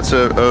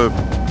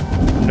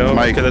No,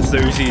 okay, that's the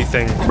Uzi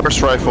thing.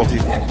 burst rifle.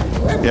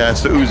 Yeah,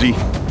 it's the Uzi,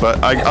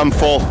 but I'm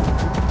full.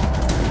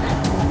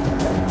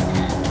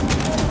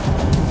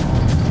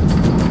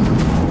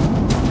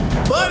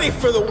 Buddy,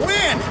 for the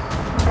win!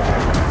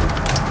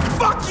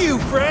 Fuck you,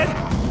 Fred!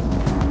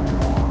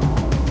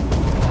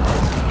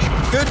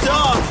 Good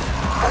dog.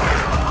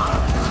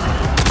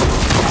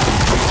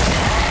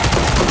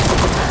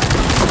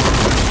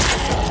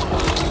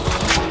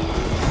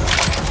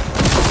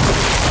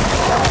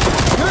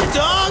 Good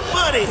dog,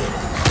 buddy.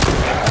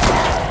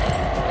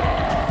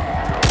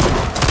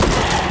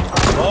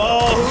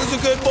 Oh, who's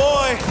a good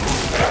boy?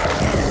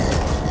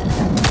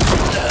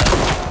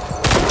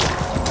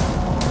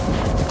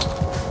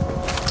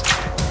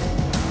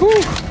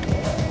 Whew.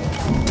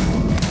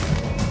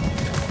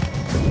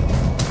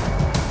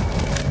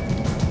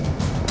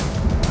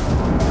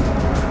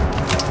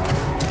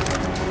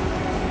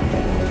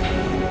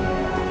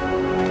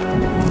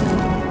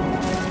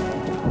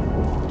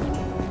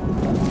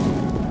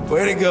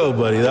 Way to go,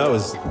 buddy. That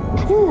was...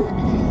 Whew.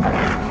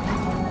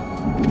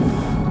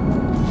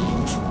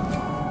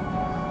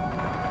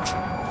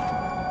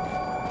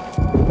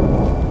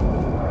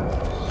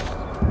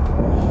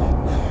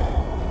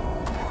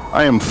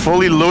 I am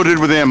fully loaded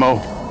with ammo.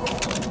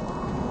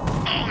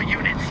 All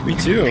units. Me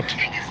too. The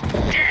king is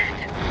dead.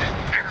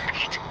 I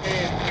repeat,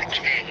 the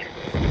king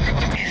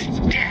is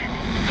dead.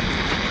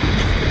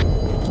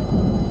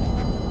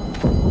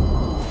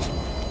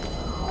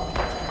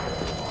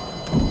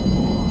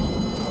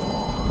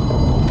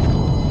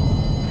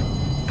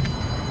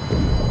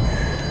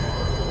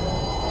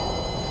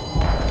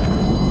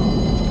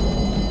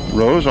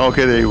 Rose?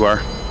 Okay, there you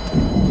are.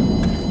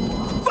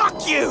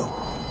 Fuck you!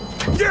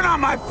 You're not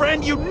my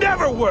friend. You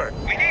never were.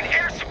 We need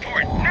air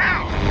support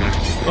now.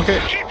 Okay.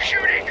 Keep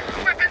shooting.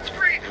 Weapons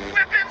free.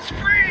 Weapons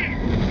free.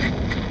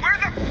 Where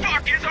the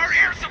fuck is our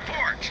air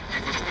support?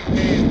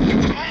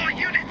 All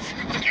units,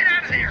 get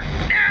out of there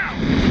now.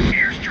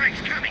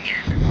 Airstrike's coming in.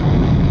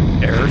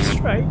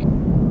 Airstrike?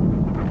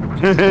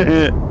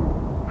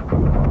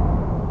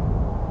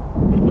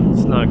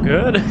 It's not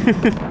good.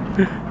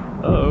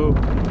 Uh-oh.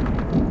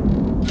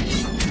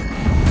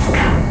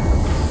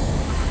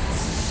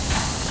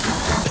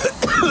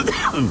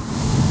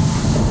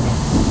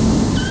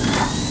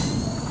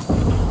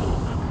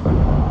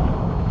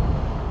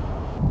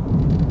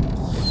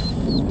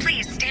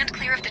 Please stand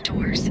clear of the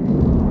doors.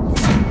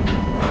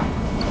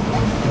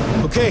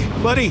 Okay,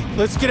 buddy,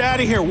 let's get out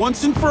of here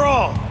once and for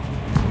all.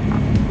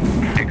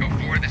 Echo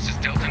 4, this is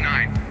Delta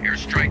 9.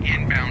 Airstrike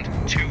inbound,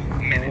 2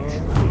 minutes.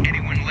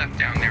 Anyone left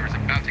down there is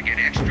about to get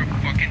extra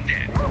fucking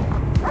dead.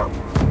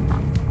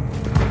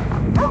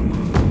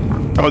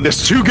 Oh,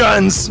 there's 2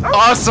 guns!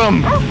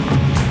 Awesome!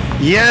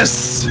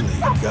 Yes!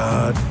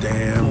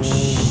 Goddamn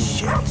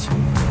shit.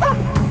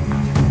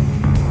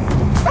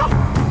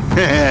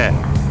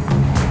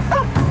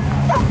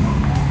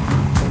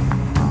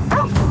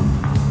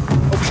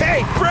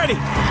 Okay, Freddy!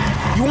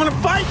 You wanna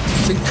fight?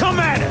 Then come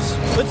at us!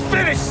 Let's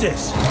finish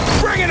this!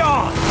 Bring it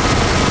on!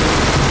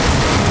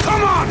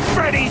 Come on,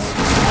 Freddies!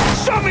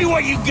 Show me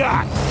what you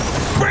got!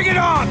 Bring it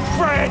on,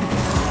 Fred!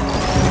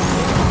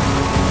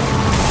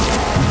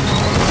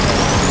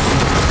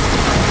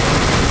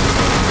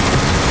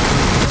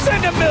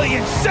 Send a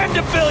million! Send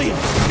a billion!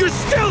 You're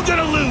still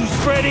gonna lose,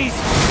 Freddies!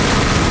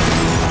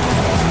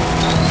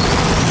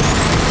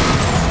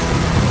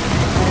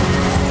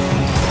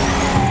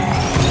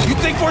 You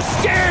think we're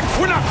scared?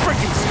 We're not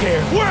freaking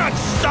scared! We're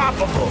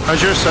unstoppable!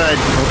 How's your side?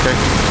 Okay.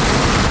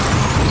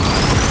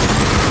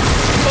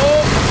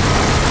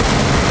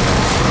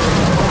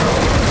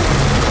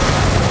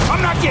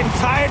 I'm not getting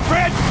tired,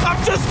 Fred!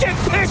 I'm just getting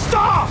pissed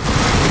off!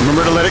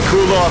 Remember to let it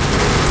cool off.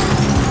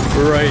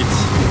 Right.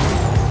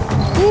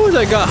 Ooh,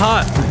 that got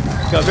hot.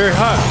 Got very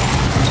hot.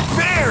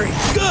 Very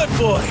good,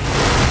 boy!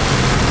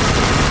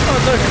 Oh,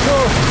 there you go.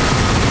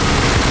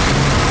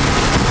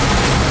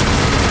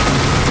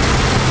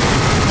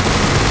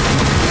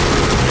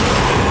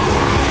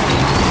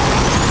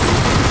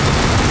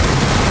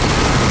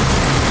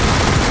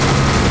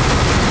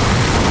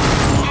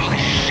 Holy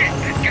shit,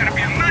 there's gotta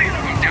be a million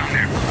of them down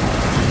there.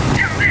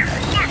 Down there,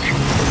 look!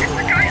 It's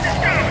the guy in the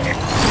dog!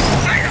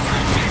 Light him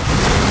up!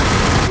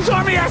 These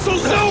army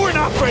assholes know we're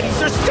not Freddies!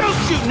 They're still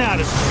shooting at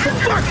us!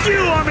 Fuck you,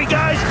 army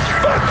guys!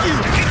 Fuck you!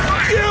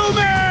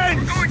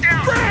 Humans!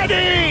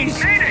 Freddies!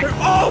 They're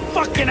all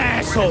fucking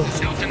assholes!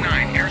 Delta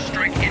 9,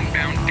 airstrike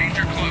inbound,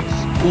 danger close.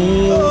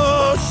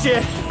 Oh,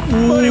 shit!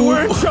 Buddy,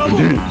 we're in trouble!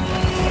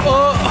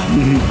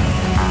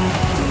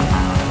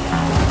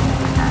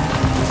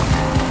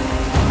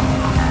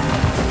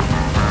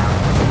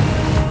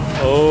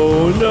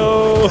 Oh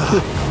no!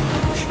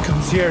 Here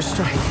comes the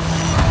airstrike.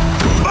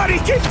 Buddy,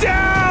 get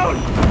down!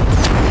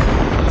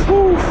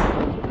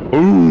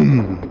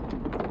 Boom!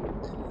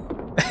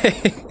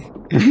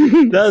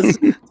 Okay. That's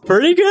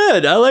pretty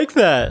good. I like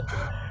that.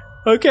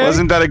 Okay.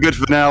 Wasn't that a good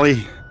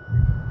finale?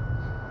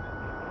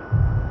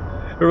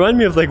 Remind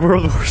me of like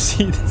World War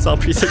Z. The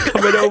zombies are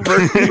coming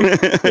over.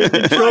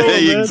 Control,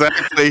 Yeah,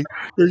 exactly.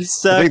 They're I think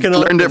stacking they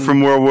up. learned it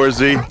from World War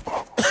Z.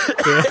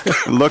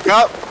 Look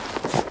up,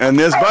 and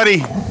there's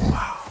Buddy.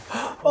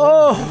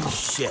 Oh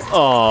Shit.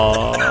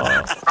 Oh.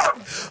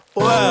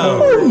 Wow.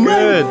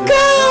 Good.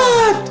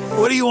 God!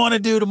 What do you want to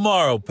do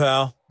tomorrow,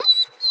 pal?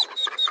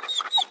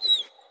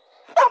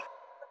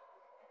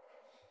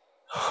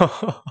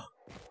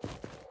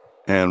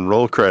 And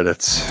roll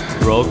credits.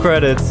 Roll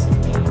credits.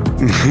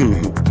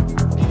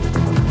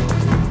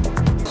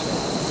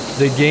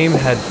 The game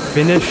had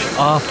finished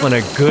off on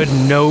a good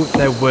note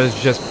that was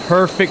just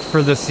perfect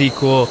for the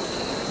sequel.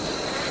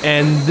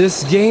 And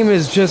this game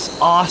is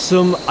just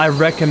awesome. I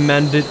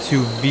recommend it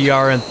to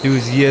VR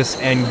enthusiasts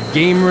and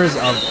gamers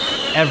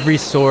of every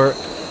sort.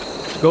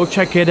 Go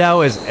check it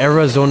out as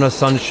Arizona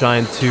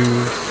Sunshine 2.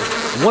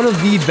 One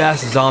of the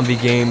best zombie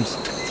games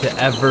to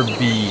ever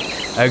be.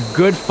 A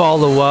good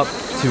follow-up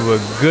to a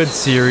good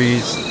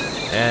series.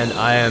 And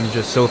I am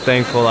just so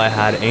thankful I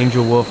had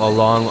Angel Wolf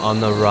along on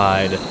the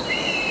ride.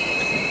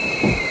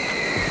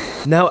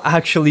 Now,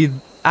 actually,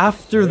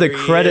 after the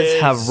credits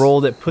have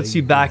rolled, it puts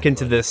you back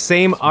into the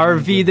same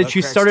RV that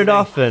you started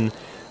off in.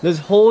 This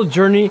whole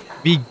journey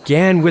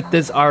began with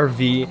this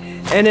RV,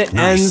 and it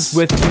ends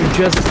with you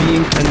just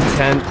being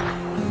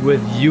content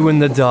with you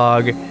and the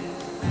dog.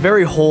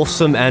 Very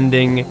wholesome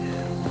ending,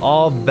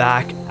 all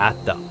back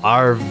at the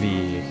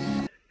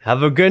RV.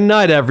 Have a good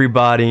night,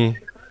 everybody,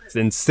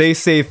 and stay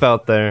safe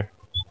out there.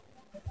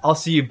 I'll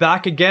see you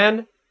back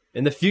again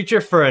in the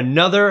future for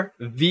another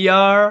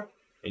VR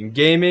and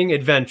gaming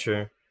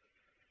adventure.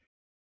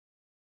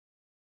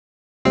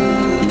 He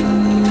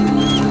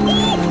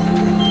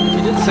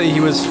did say he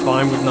was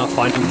fine with not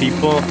finding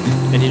people,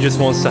 and he just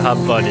wants to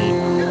have Buddy.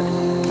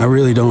 I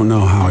really don't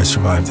know how I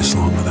survived this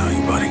long without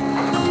you, buddy.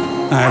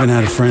 I haven't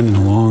had a friend in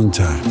a long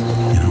time.